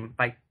my lame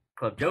Fight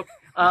Club joke.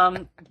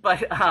 No.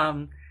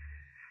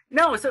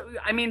 So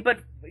I mean, but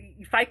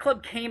Fight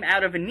Club came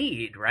out of a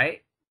need,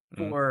 right?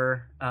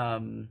 For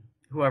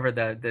whoever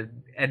the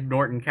Ed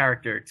Norton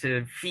character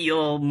to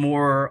feel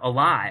more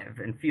alive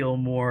and feel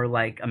more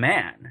like a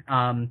man.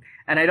 And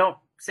I don't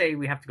say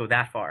we have to go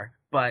that far,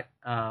 but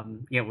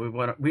we don't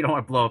want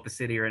to blow up a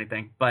city or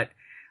anything, but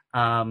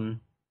we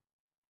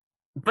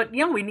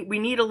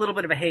need a little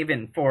bit of a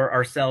haven for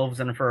ourselves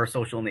and for our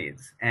social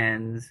needs.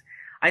 And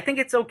I think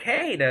it's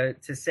okay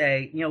to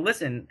say,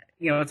 listen,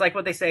 it's like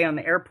what they say on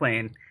the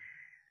airplane.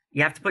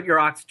 You have to put your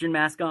oxygen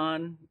mask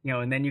on,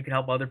 and then you can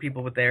help other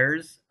people with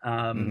theirs.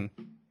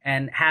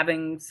 And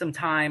having some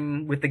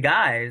time with the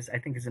guys, I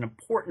think, is an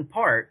important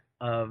part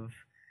of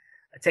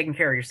taking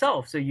care of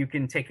yourself so you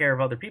can take care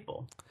of other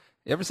people.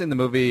 You ever seen the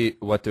movie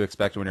What to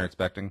Expect When You're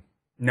Expecting?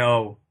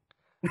 No.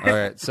 All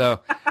right,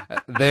 so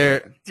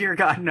there. Dear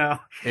God, no.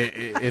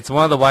 It's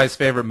one of the wife's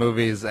favorite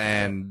movies,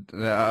 and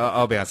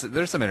I'll be honest,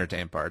 there's some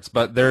entertaining parts,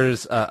 but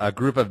there's a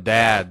group of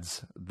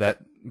dads that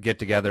get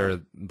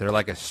together. They're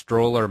like a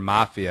stroller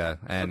mafia,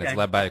 and it's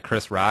led by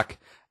Chris Rock.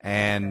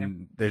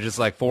 And there's just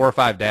like 4 or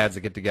 5 dads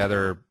that get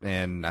together,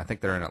 and I think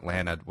they're in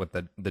Atlanta with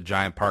the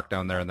giant park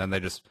down there, and then they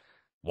just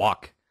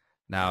walk.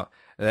 Now,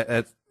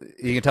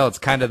 you can tell it's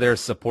kind of their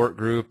support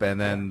group,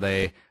 and then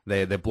they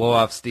blow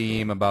off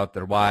steam about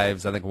their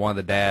wives. I think one of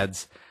the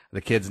dads, the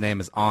kid's name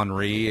is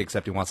Henri,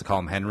 except he wants to call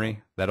him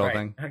Henry, that old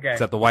thing. Okay.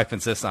 Except the wife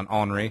insists on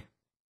Henri.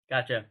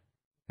 Gotcha.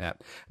 Yeah.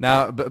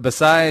 Now,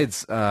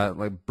 besides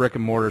like brick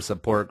and mortar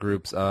support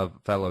groups of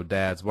fellow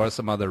dads, what are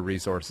some other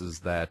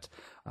resources that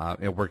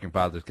working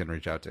fathers can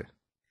reach out to?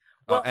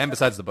 Well, and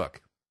besides the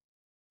book.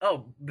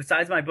 Oh,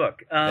 besides my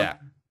book. Yeah.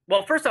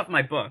 Well, first off,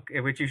 my book,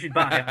 which you should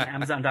buy on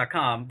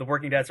Amazon.com, The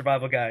Working Dad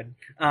Survival Guide.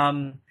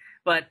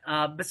 But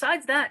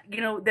besides that,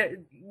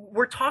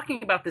 we're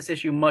talking about this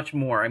issue much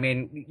more. I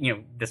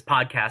mean, this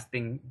podcast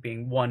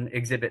being one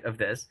exhibit of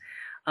this.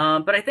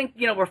 But I think,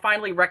 we're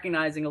finally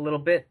recognizing a little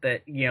bit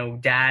that,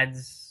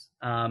 dads,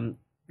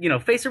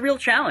 face a real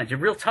challenge, a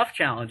real tough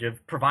challenge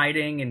of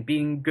providing and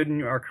being good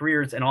in our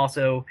careers, and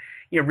also,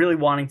 really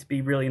wanting to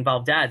be really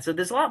involved dads. So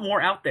there's a lot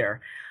more out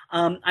there.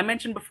 I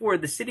mentioned before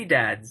the City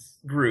Dads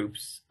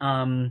groups.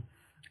 I'm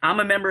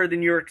a member of the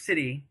New York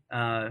City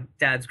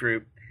Dads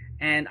group,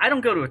 and I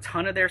don't go to a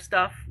ton of their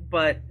stuff,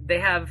 but they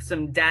have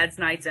some dads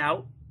nights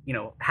out,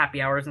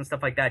 happy hours and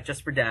stuff like that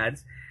just for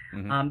dads.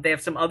 They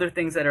have some other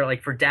things that are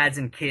like for dads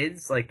and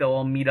kids, like they'll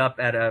all meet up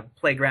at a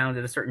playground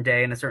at a certain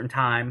day and a certain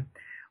time,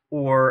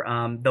 or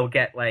they'll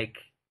get like,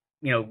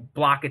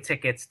 block of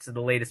tickets to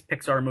the latest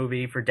Pixar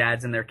movie for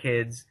dads and their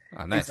kids,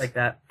 things like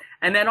that.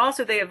 And then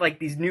also they have like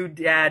these new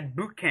dad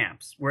boot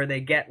camps where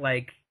they get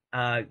like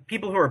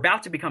people who are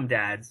about to become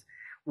dads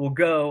will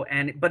go,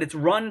 but it's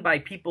run by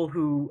people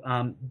who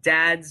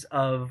dads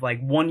of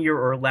like 1 year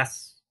or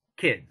less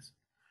kids.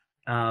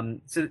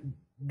 So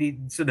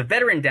the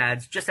veteran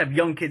dads just have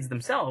young kids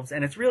themselves,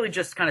 and it's really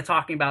just kind of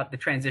talking about the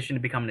transition to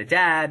becoming a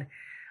dad.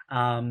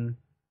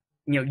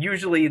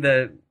 Usually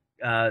the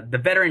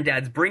veteran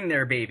dads bring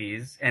their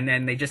babies, and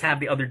then they just have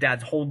the other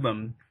dads hold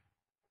them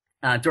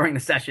during the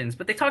sessions.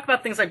 But they talk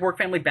about things like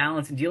work-family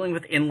balance and dealing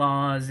with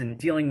in-laws and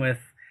dealing with,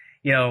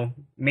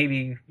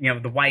 maybe,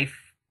 the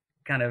wife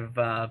kind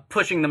of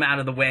pushing them out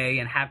of the way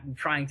and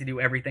trying to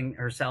do everything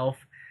herself,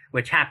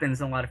 which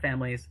happens in a lot of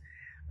families.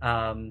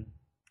 And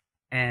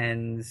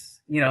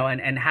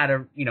how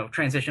to,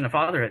 transition to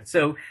fatherhood.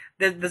 So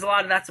there's a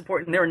lot of that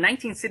support. And there are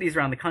 19 cities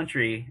around the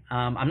country.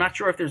 I'm not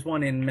sure if there's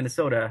one in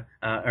Minnesota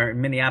or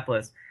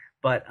Minneapolis,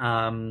 but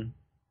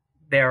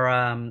there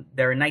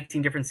are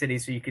 19 different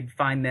cities, so you could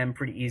find them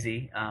pretty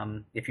easy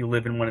if you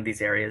live in one of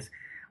these areas.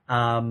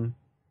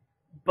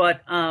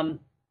 But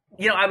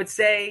I would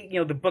say,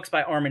 the books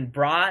by Armin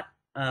Brott,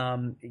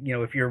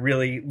 if you're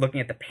really looking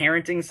at the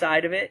parenting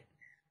side of it,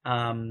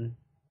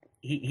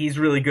 he's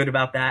really good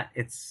about that.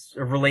 It's a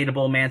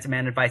relatable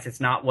man-to-man advice.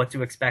 It's not what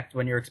to expect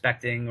when you're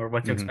expecting or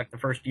what to expect the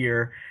first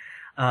year.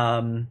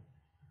 But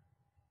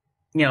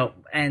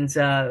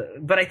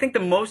I think the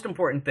most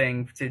important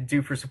thing to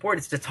do for support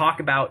is to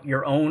talk about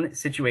your own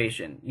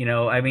situation.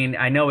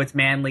 I know it's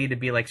manly to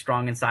be like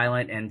strong and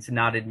silent and to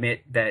not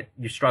admit that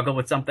you struggle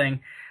with something.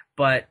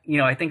 But,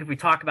 I think if we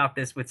talk about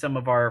this with some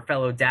of our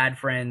fellow dad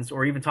friends,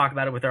 or even talk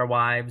about it with our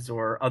wives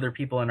or other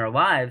people in our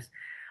lives,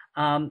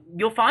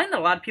 you'll find that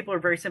a lot of people are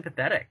very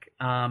sympathetic.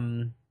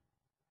 There's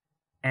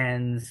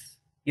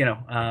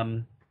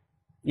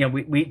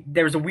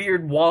a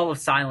weird wall of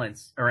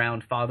silence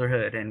around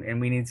fatherhood,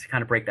 and we need to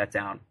kind of break that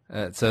down.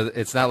 So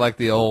it's not like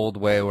the old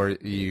way where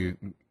you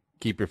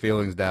keep your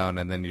feelings down,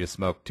 and then you just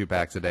smoke 2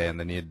 packs a day, and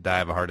then you die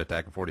of a heart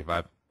attack at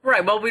 45.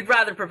 Right. Well, we'd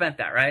rather prevent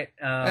that, right?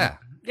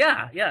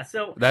 Yeah.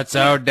 So that's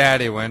how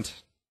Daddy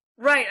went.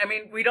 Right. I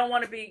mean, we don't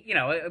want to be,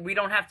 we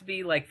don't have to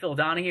be like Phil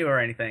Donahue or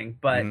anything,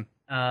 but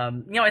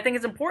I think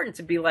it's important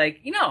to be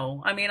like,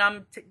 I mean,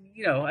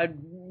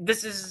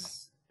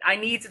 I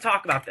need to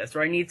talk about this,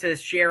 or I need to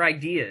share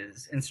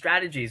ideas and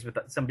strategies with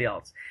somebody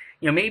else.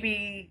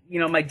 Maybe,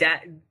 my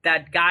dad,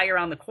 that guy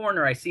around the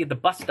corner I see at the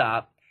bus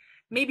stop,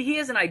 maybe he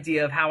has an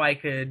idea of how I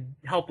could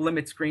help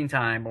limit screen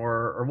time,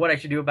 or what I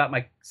should do about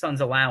my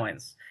son's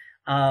allowance.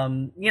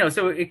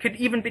 So it could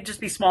even just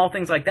be small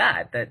things like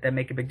that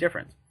make a big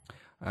difference.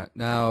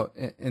 Now,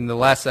 in the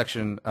last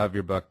section of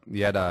your book,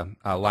 you had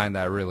a line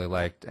that I really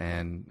liked,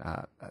 and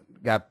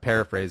got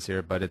paraphrased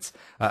here, but it's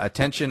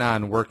attention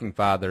on working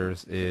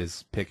fathers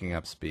is picking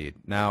up speed.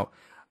 Now,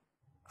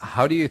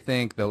 how do you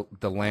think the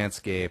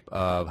landscape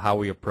of how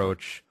we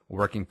approach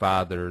working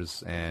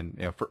fathers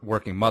and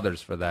working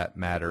mothers, for that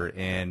matter,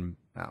 in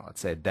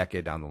let's say a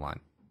decade down the line?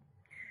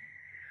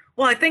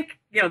 Well, I think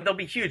there'll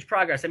be huge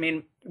progress. I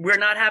mean, we're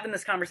not having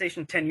this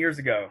conversation 10 years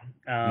ago,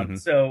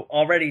 so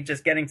already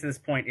just getting to this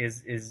point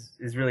is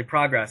really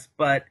progress.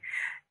 But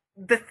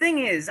the thing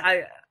is,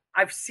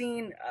 I've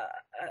seen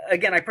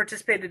again, I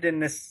participated in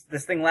this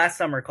thing last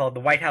summer called the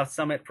White House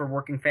Summit for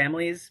Working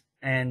Families,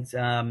 and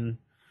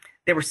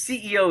there were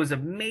CEOs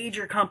of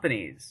major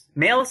companies,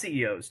 male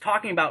CEOs,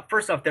 talking about,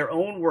 first off, their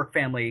own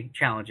work-family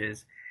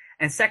challenges,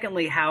 and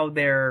secondly, how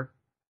they're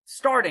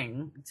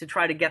starting to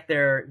try to get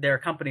their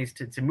companies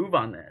to move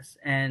on this.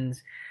 And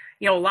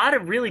a lot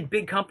of really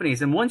big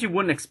companies, and ones you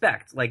wouldn't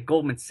expect, like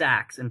Goldman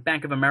Sachs and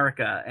Bank of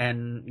America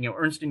and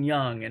Ernst &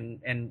 Young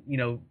and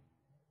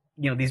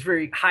these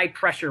very high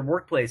pressure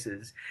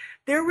workplaces,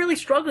 they're really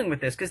struggling with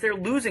this because they're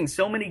losing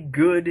so many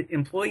good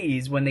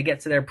employees when they get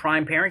to their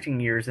prime parenting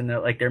years in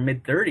their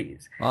mid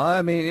 30s. Well,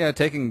 I mean,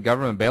 taking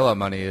government bailout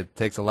money, it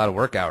takes a lot of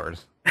work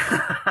hours.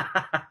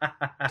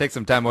 Take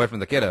some time away from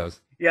the kiddos.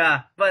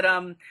 Yeah, but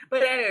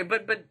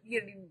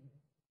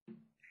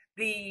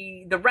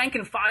the rank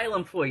and file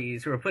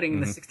employees who are putting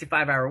in the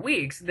 65-hour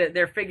weeks,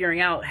 they're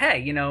figuring out,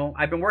 hey,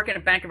 I've been working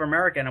at Bank of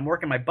America and I'm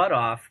working my butt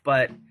off,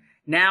 but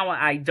now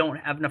I don't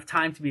have enough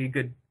time to be a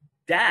good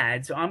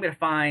dad, so I'm going to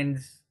find,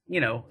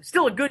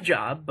 still a good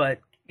job, but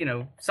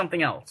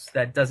something else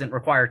that doesn't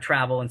require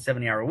travel and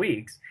 70-hour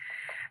weeks.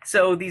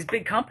 So these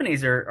big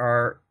companies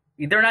are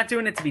they're not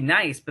doing it to be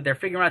nice, but they're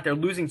figuring out they're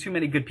losing too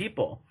many good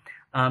people.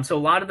 So a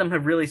lot of them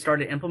have really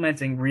started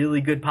implementing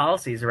really good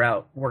policies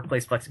around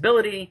workplace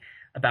flexibility,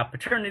 about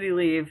paternity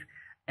leave,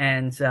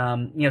 and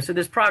so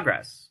there's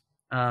progress.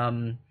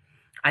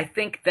 I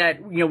think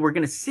that we're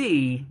going to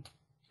see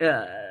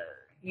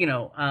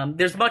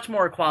there's much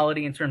more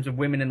equality in terms of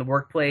women in the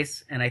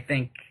workplace, and I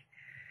think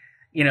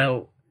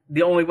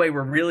the only way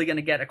we're really going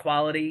to get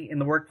equality in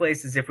the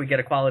workplace is if we get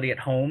equality at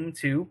home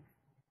too,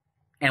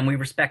 and we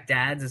respect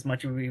dads as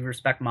much as we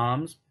respect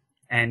moms,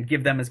 and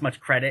give them as much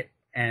credit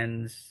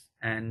and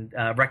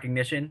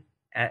recognition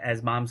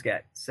as moms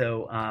get.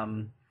 So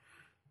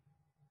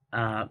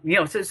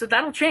so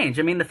that'll change.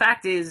 I mean, the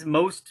fact is,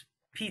 most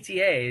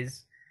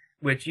PTAs,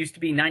 which used to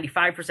be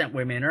 95%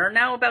 women, are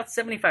now about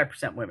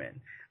 75%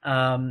 women.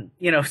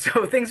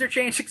 So things are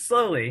changing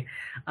slowly.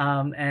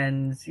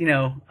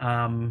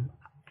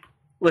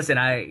 Listen,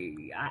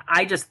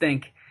 I just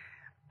think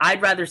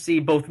I'd rather see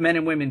both men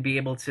and women be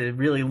able to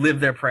really live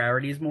their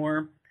priorities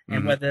more.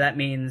 And whether that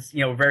means,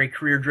 a very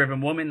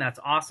career-driven woman, that's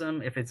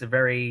awesome. If it's a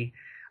very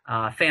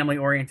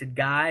family-oriented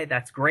guy,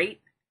 that's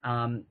great.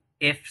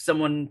 If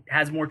someone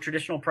has more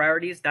traditional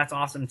priorities, that's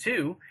awesome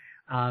too.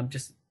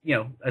 Just,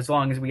 as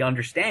long as we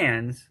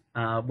understand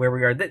where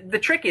we are. The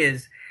trick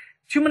is,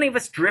 too many of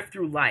us drift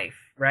through life,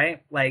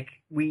 right? Like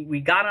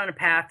we got on a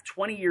path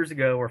 20 years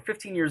ago or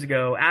 15 years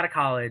ago out of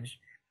college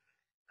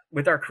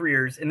with our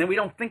careers, and then we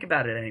don't think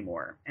about it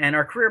anymore. And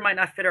our career might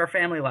not fit our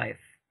family life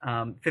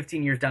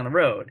 15 years down the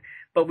road,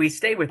 but we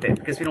stay with it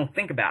because we don't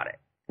think about it.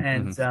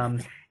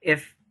 And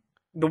if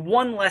the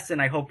one lesson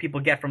I hope people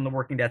get from the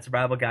Working Dad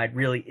Survival Guide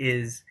really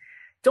is,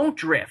 don't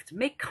drift,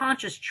 make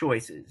conscious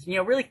choices,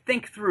 really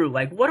think through,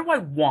 like, what do I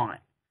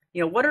want?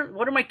 What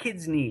do my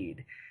kids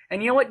need?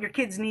 And you know what? Your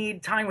kids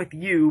need time with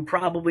you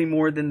probably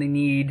more than they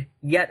need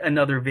yet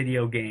another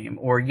video game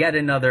or yet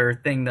another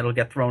thing that'll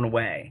get thrown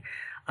away.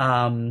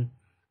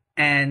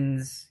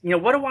 And,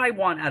 what do I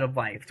want out of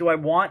life? Do I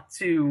want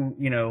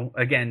to,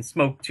 again,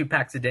 smoke 2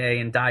 packs a day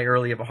and die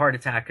early of a heart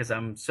attack because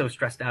I'm so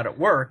stressed out at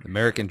work?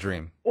 American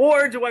dream.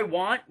 Or do I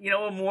want,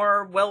 a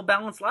more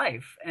well-balanced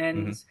life?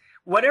 And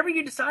whatever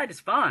you decide is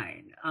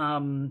fine.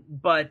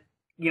 But,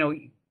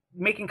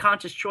 making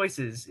conscious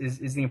choices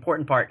is the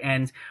important part.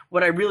 And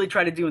what I really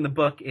try to do in the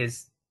book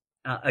is,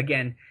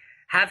 again,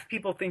 have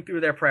people think through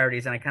their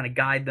priorities, and I kind of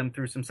guide them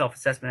through some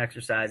self-assessment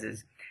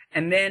exercises.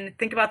 And then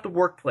think about the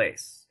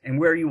workplace and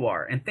where you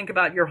are, and think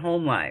about your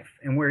home life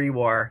and where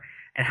you are,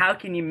 and how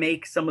can you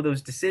make some of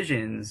those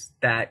decisions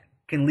that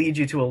can lead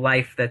you to a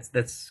life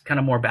that's kind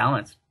of more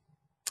balanced.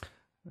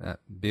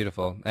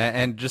 Beautiful.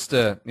 And just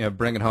to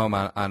bring it home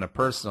on a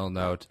personal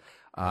note,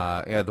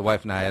 the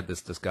wife and I had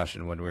this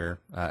discussion when we were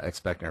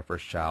expecting our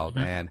first child,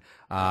 and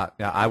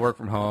I work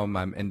from home.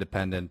 I'm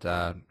independent.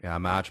 I'm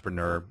an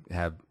entrepreneur.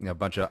 Have a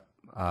bunch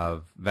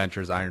of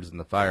ventures, irons in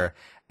the fire,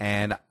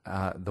 and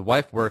the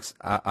wife works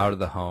out of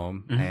the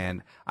home,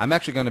 and I'm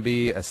actually going to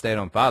be a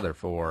stay-at-home father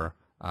for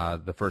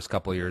the first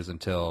couple of years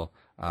until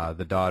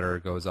the daughter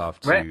goes off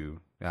to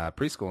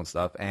preschool and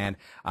stuff, and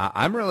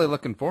I'm really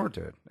looking forward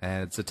to it.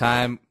 And it's a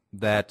time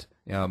that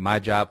my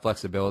job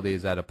flexibility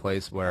is at a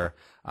place where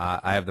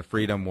I have the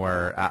freedom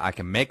where I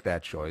can make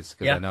that choice,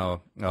 because I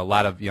know, a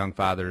lot of young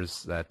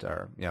fathers that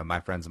are my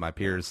friends and my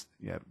peers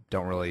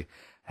don't really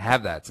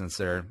have that, since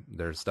they're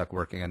stuck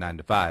working a 9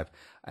 to 5,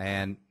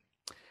 and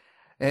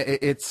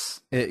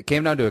it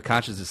came down to a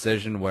conscious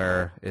decision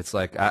where it's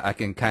like I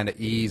can kind of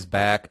ease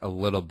back a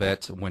little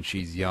bit when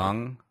she's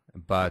young,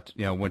 but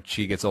when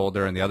she gets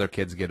older and the other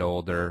kids get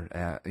older,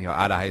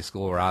 out of high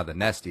school or out of the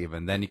nest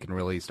even, then you can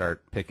really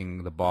start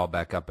picking the ball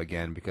back up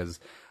again, because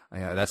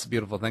that's the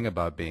beautiful thing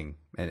about being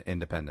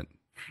independent.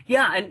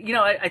 Yeah, and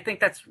I think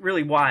that's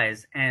really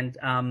wise. And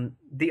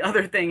the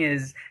other thing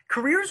is,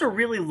 careers are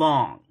really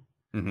long.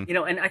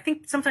 And I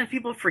think sometimes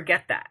people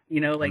forget that.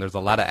 Like, and there's a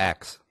lot of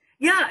acts.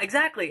 Yeah,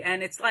 exactly.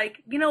 And it's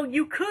like,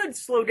 you could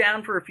slow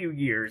down for a few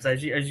years,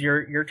 as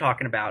you're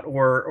talking about,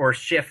 or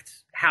shift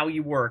how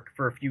you work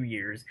for a few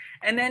years,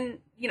 and then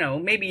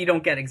maybe you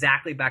don't get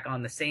exactly back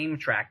on the same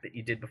track that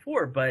you did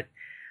before, but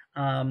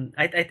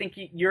I think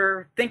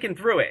you're thinking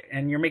through it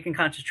and you're making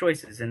conscious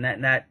choices, and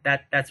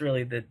that's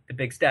really the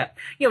big step.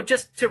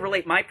 Just to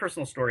relate my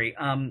personal story,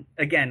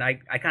 again, I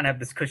kind of have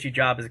this cushy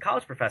job as a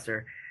college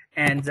professor,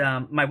 and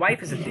my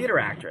wife is a theater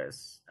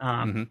actress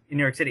in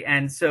New York City,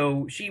 and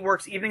so she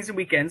works evenings and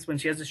weekends when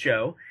she has a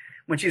show.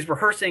 When she's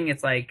rehearsing,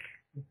 it's like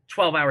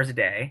 12 hours a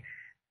day,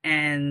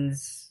 and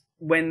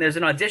when there's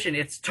an audition,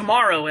 it's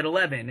tomorrow at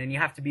 11, and you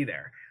have to be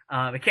there.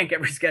 It can't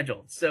get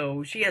rescheduled.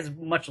 So she has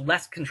much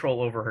less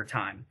control over her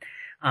time.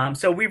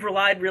 So we've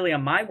relied really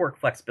on my work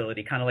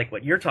flexibility, kind of like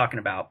what you're talking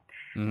about.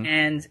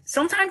 And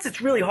sometimes it's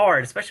really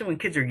hard, especially when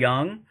kids are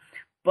young.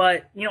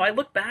 But, I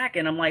look back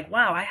and I'm like,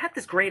 wow, I had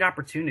this great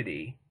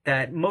opportunity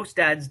that most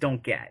dads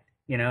don't get,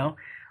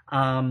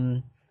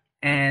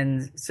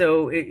 and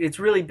so it's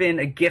really been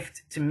a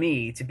gift to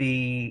me to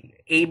be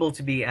able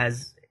to be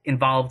as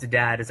involved a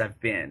dad as I've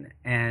been.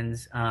 And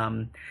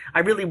I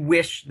really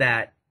wish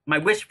that my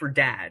wish for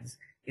dads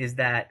is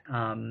that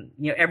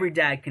every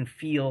dad can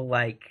feel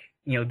like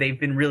they've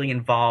been really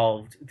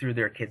involved through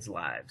their kids'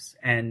 lives,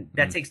 and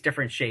that takes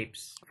different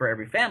shapes for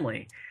every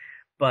family.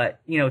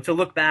 But to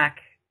look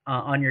back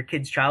on your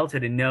kids'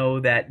 childhood and know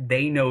that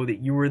they know that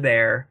you were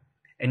there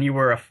and you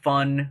were a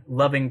fun,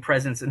 loving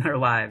presence in their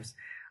lives,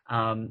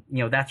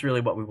 that's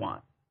really what we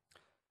want.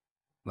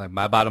 Like,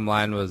 my bottom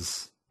line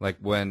was, like,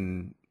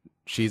 when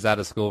she's out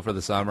of school for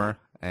the summer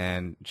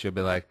and she'll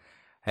be like,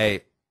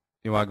 hey,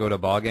 you want to go to a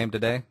ball game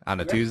today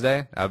on a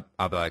Tuesday?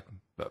 I'll be like,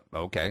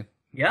 okay.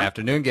 Yeah.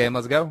 Afternoon game,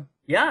 let's go.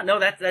 Yeah, no,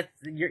 that's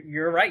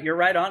you're right. You're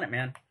right on it,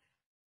 man.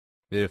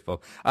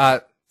 Beautiful.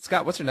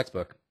 Scott, what's your next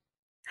book?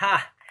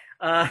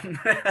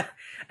 After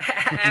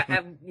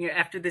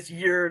this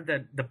year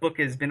that the book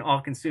has been all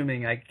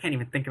consuming, I can't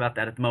even think about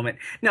that at the moment.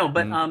 No,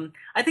 but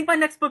I think my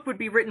next book would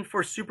be written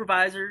for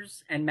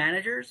supervisors and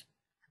managers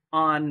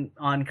on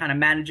kind of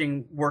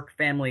managing work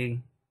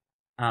family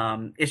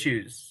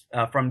issues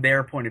from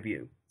their point of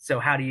view. So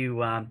how do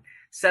you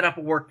set up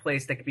a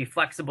workplace that could be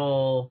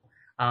flexible,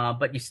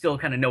 but you still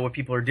kind of know what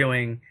people are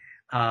doing,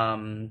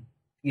 and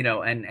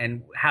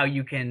how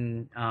you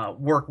can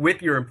work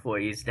with your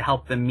employees to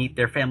help them meet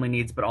their family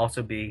needs, but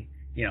also be,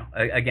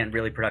 again,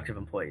 really productive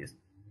employees.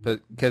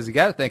 But because you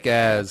got to think,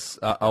 as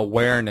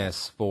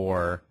awareness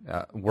for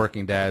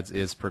working dads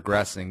is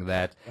progressing,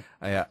 that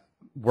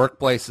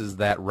workplaces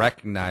that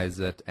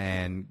recognize it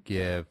and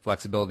give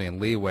flexibility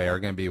and leeway are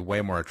going to be way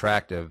more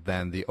attractive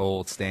than the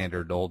old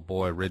standard, old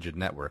boy, rigid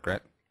network,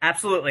 right?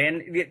 Absolutely.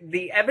 And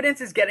the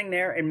evidence is getting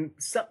there, and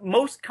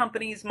most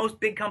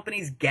big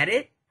companies get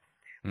it.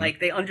 Like,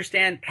 they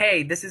understand,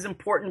 hey, this is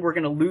important. We're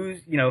going to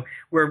lose,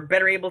 we're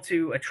better able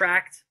to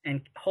attract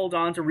and hold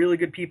on to really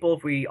good people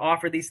if we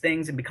offer these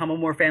things and become a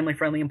more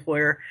family-friendly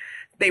employer.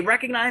 They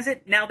recognize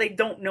it. Now they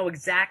don't know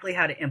exactly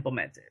how to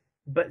implement it.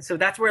 But so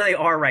that's where they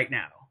are right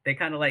now. They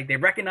kind of they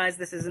recognize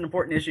this is an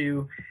important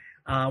issue.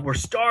 We're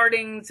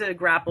starting to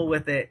grapple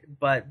with it,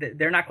 but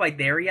they're not quite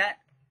there yet.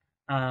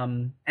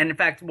 And in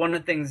fact, one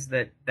of the things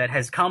that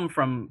has come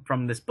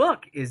from this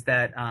book is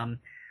that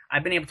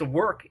I've been able to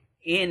work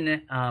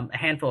in a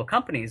handful of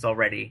companies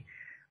already.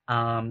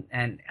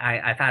 And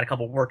I've had a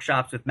couple of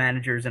workshops with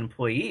managers and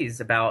employees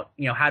about,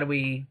 how do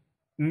we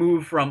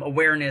move from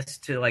awareness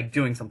to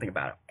doing something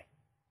about it.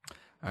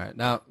 All right.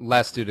 Now,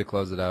 last two to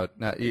close it out.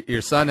 Now,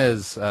 your son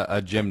is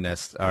a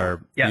gymnast.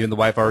 Are you and the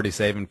wife already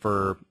saving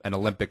for an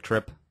Olympic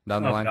trip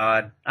down the line? Oh,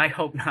 God. I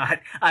hope not.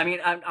 I mean,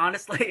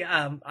 honestly,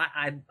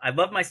 I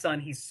love my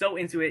son. He's so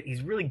into it.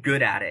 He's really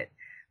good at it,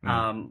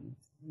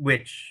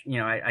 which,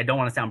 I don't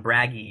want to sound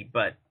braggy,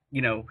 but,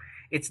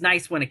 it's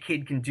nice when a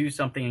kid can do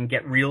something and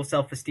get real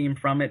self-esteem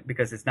from it,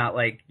 because it's not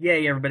like,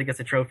 yay, everybody gets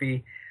a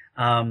trophy.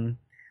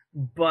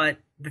 But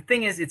the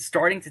thing is, it's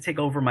starting to take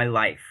over my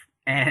life.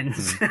 And,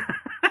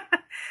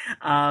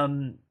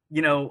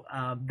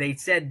 they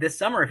said this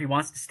summer, if he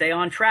wants to stay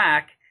on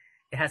track,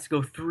 it has to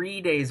go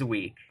 3 days a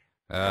week.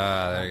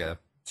 There you go.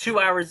 2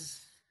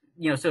 hours,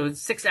 so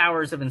 6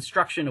 hours of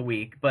instruction a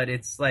week, but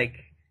it's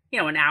like,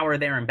 an hour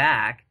there and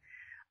back.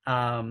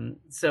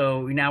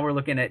 So now we're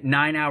looking at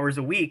 9 hours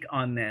a week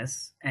on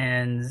this.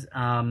 And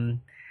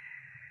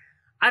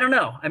I don't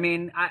know. I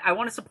mean, I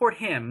want to support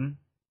him.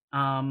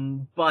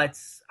 But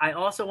I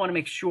also want to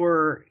make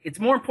sure it's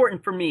more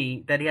important for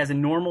me that he has a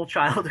normal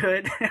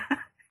childhood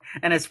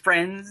and has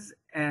friends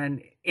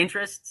and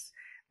interests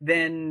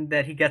than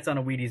that he gets on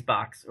a Wheaties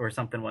box or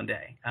something one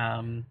day.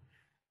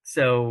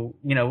 So,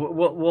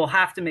 we'll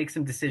have to make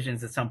some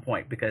decisions at some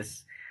point,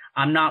 because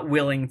I'm not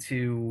willing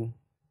to,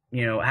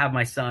 have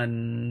my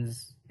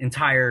son's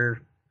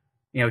entire,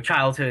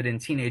 childhood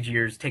and teenage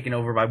years taken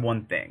over by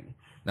one thing.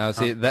 Now,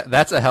 see,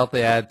 that's a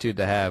healthy attitude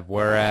to have,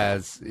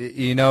 whereas,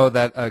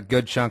 that a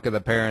good chunk of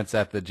the parents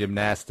at the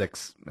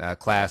gymnastics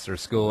class or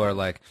school are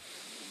like,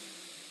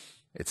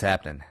 it's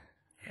happening.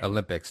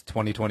 Olympics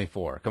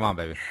 2024. Come on,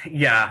 baby.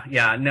 Yeah.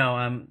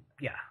 No,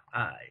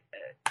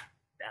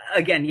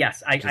 again,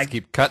 yes. I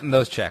keep cutting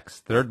those checks.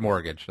 Third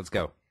mortgage. Let's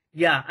go.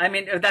 Yeah, I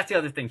mean, that's the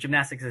other thing.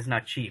 Gymnastics is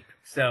not cheap.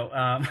 So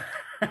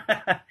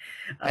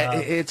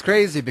it's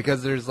crazy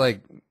because there's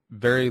like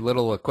very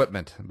little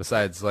equipment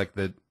besides like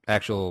the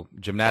actual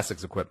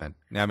gymnastics equipment.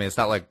 I mean, it's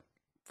not like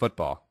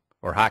football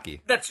or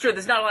hockey. That's true.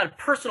 There's not a lot of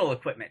personal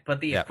equipment, but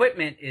the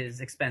equipment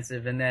is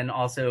expensive. And then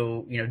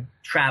also,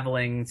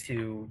 traveling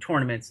to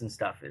tournaments and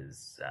stuff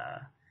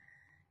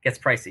gets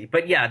pricey.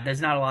 But yeah,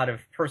 there's not a lot of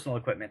personal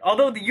equipment.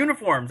 Although the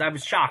uniforms, I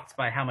was shocked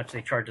by how much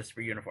they charge us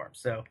for uniforms.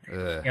 So,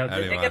 I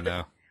don't even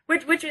know.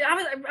 Which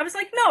I was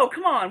like, no,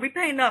 come on, we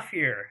pay enough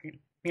here,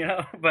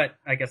 but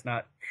I guess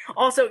not.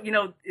 Also,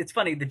 it's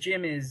funny. The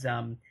gym is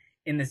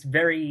in this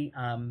very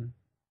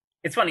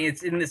it's funny.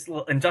 It's in this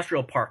little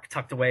industrial park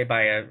tucked away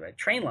by a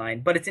train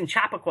line, but it's in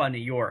Chappaqua, New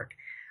York,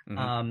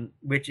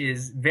 which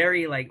is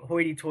very like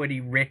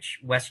hoity-toity rich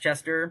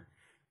Westchester.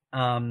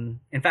 In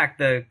fact,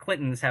 the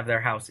Clintons have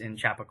their house in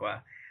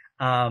Chappaqua,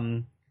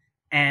 and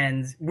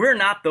we're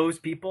not those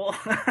people.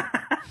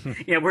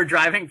 We're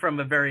driving from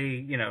a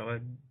very,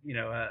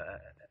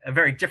 a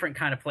very different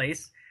kind of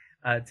place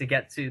to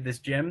get to this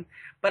gym.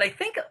 But I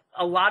think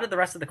a lot of the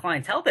rest of the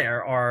clientele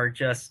there are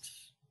just,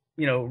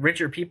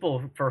 richer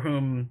people for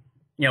whom,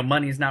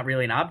 money is not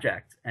really an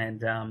object.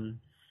 And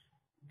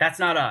that's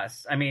not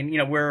us. I mean,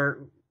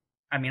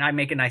 I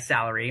make a nice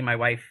salary. My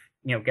wife,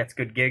 gets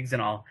good gigs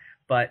and all.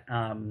 But,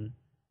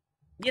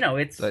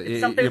 it's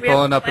something you're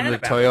pulling up in the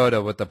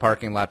Toyota with the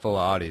parking lot full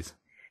of Audis.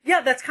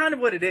 Yeah, that's kind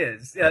of what it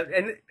is.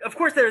 And of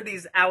course, there are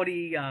these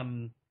Audi,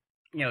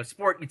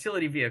 sport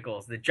utility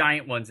vehicles, the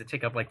giant ones that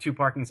take up like 2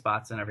 parking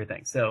spots and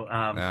everything. So,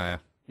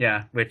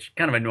 yeah, which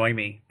kind of annoy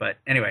me. But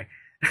anyway.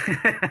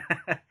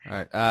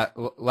 All right.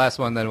 Last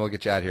one, then we'll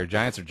get you out of here.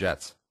 Giants or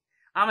Jets?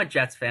 I'm a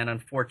Jets fan,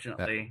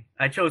 unfortunately.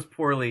 I chose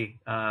poorly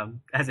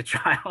as a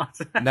child.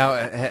 Now,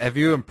 have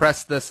you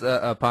impressed this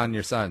upon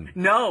your son?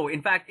 No.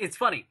 In fact, it's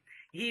funny.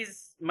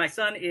 My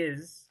son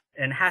is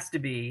and has to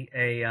be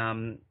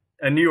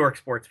a New York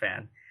sports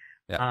fan.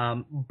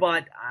 Yeah.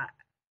 But,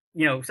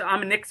 so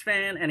I'm a Knicks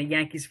fan and a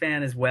Yankees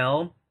fan as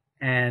well.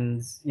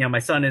 And, my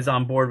son is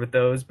on board with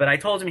those. But I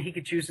told him he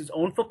could choose his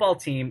own football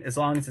team as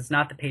long as it's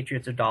not the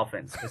Patriots or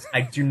Dolphins. Because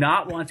I do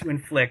not want to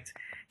inflict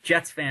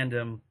Jets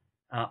fandom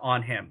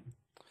on him.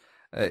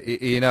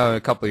 In a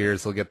couple of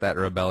years, he'll get that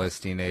rebellious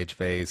teenage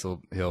phase.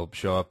 He'll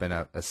show up in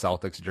a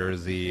Celtics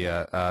jersey,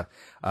 a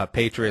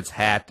Patriots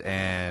hat,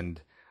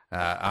 and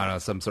I don't know,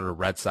 some sort of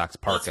Red Sox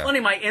parka. Well, it's funny.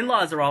 My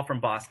in-laws are all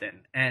from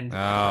Boston, and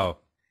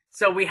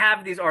so we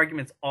have these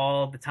arguments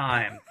all the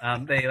time.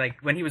 They like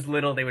when he was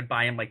little, they would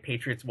buy him like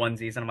Patriots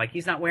onesies, and I'm like,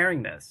 he's not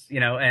wearing this,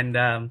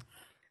 and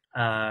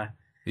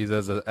he's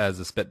as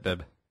a spit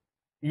bib.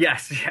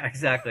 Yes, yeah,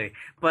 exactly.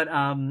 But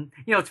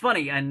it's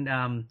funny, and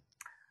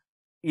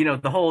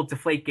the whole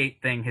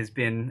Deflategate thing has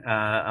been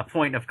a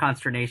point of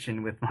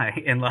consternation with my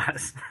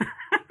in-laws.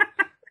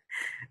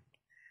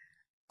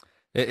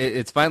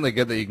 It's finally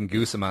good that you can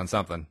goose them on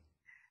something.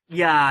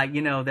 Yeah,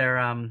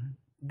 they're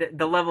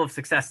the level of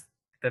success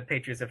the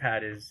Patriots have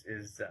had is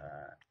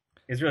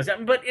really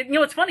something. But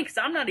it's funny because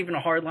I'm not even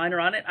a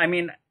hardliner on it. I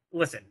mean,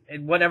 listen,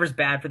 whatever's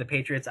bad for the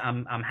Patriots,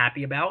 I'm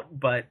happy about.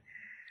 But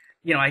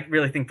I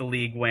really think the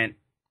league went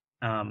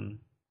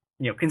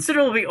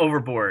considerably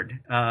overboard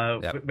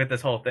with this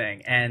whole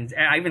thing. And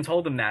I even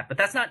told them that, but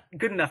that's not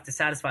good enough to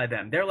satisfy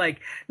them. They're like,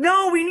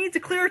 no, we need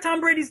to clear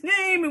Tom Brady's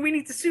name and we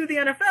need to sue the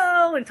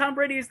NFL, and Tom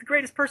Brady is the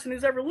greatest person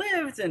who's ever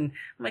lived. And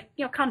I'm like,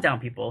 calm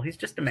down, people. He's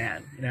just a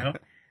man,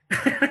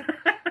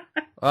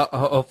 Well,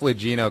 hopefully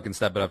Geno can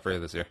step it up for you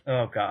this year.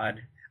 Oh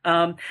God.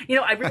 I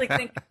really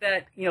think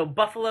that,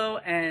 Buffalo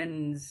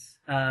and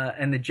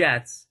the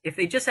Jets, if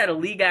they just had a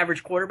league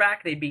average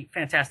quarterback, they'd be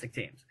fantastic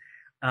teams.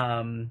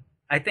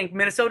 I think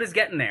Minnesota's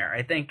getting there.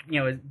 I think,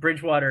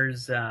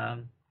 Bridgewater's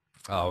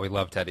Oh, we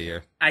love Teddy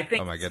here. I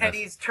think Oh my goodness.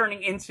 Teddy's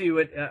turning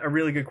into a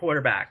really good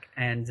quarterback.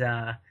 And,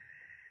 I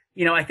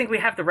think we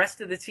have the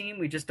rest of the team.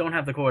 We just don't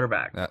have the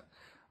quarterback.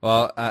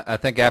 Well, I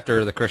think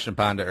after the Christian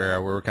Ponder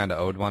era, we were kind of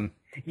owed one.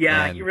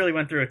 Yeah, And you really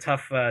went through a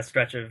tough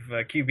stretch of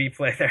QB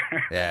play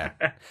there. yeah.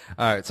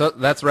 All right, so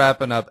that's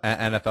wrapping up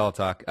NFL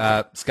talk.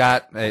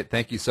 Scott, hey,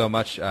 thank you so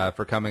much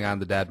for coming on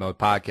the Dad Mode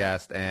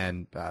podcast,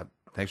 and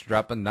thanks for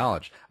dropping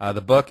knowledge.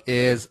 The book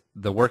is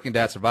The Working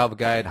Dad Survival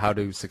Guide, How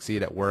to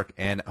Succeed at Work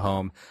and at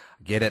Home.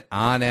 Get it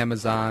on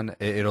Amazon.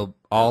 It'll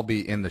all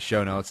be in the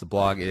show notes. The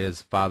blog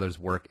is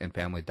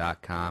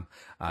fathersworkandfamily.com.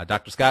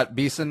 Dr. Scott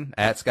Behson,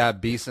 at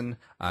Scott Behson,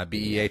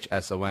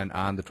 Behson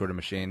on the Twitter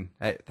machine.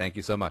 Hey, thank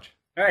you so much.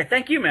 All right,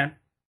 thank you, man.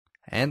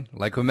 And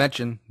like we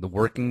mentioned, The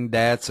Working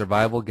Dad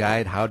Survival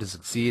Guide, How to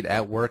Succeed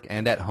at Work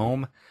and at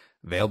Home,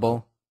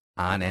 available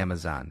on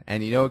Amazon.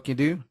 And you know what you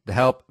can do to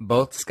help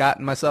both Scott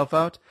and myself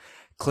out?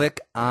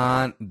 Click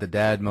on the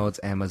Dad Mode's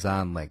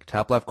Amazon link.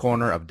 Top left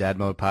corner of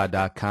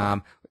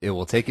dadmodepod.com. It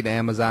will take you to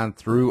Amazon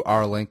through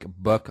our link.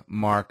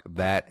 Bookmark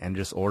that and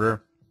just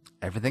order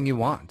everything you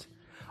want.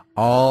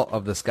 All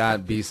of the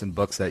Scott Behson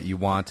books that you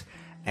want.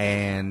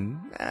 And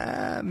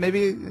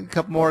maybe a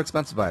couple more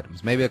expensive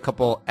items. Maybe a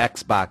couple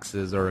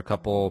Xboxes or a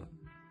couple,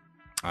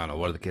 I don't know,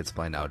 what are the kids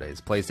playing nowadays?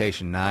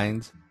 PlayStation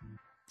 9s?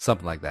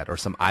 Something like that. Or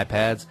some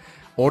iPads.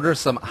 Order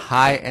some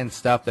high-end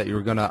stuff that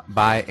you're going to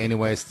buy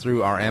anyways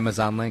through our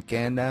Amazon link,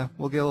 and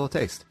we'll get a little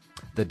taste.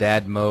 The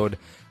Dad Mode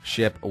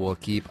ship will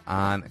keep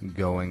on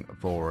going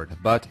forward.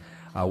 But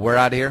we're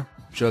out of here.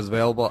 Show's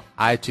available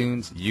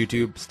iTunes,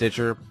 YouTube,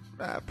 Stitcher,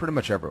 pretty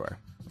much everywhere.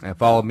 And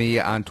follow me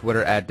on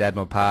Twitter at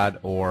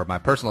DadModePod or my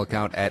personal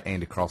account at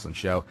Andy Carlson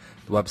Show.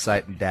 The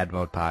website,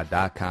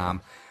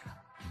 dadmodepod.com.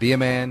 Be a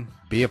man,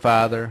 be a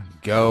father,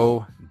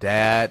 go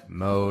Dad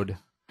Mode.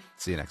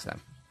 See you next time.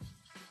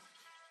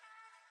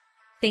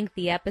 Think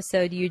the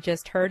episode you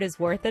just heard is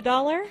worth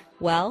 $1?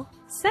 Well,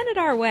 send it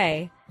our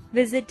way.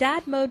 Visit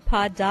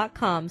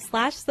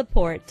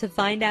dadmodepod.com/support to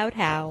find out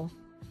how.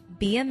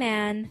 Be a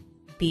man,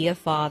 be a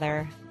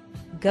father.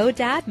 Go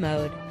Dad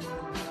Mode.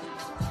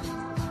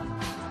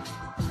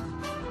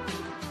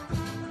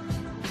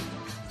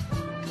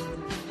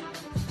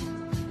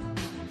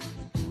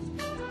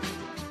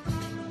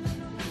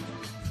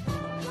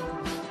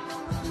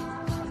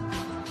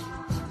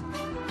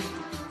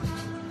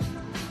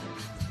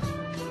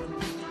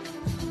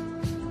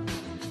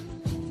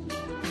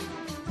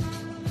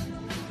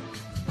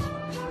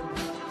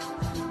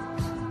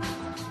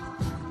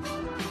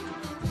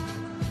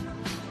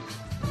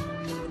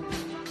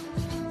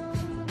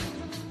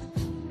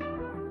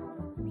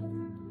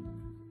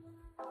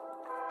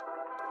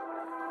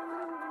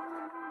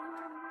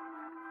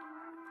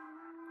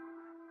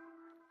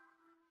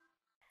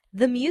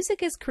 The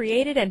music is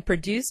created and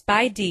produced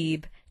by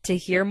deeB. To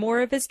hear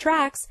more of his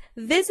tracks,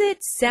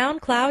 visit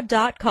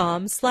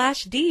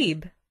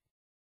soundcloud.com/deeB.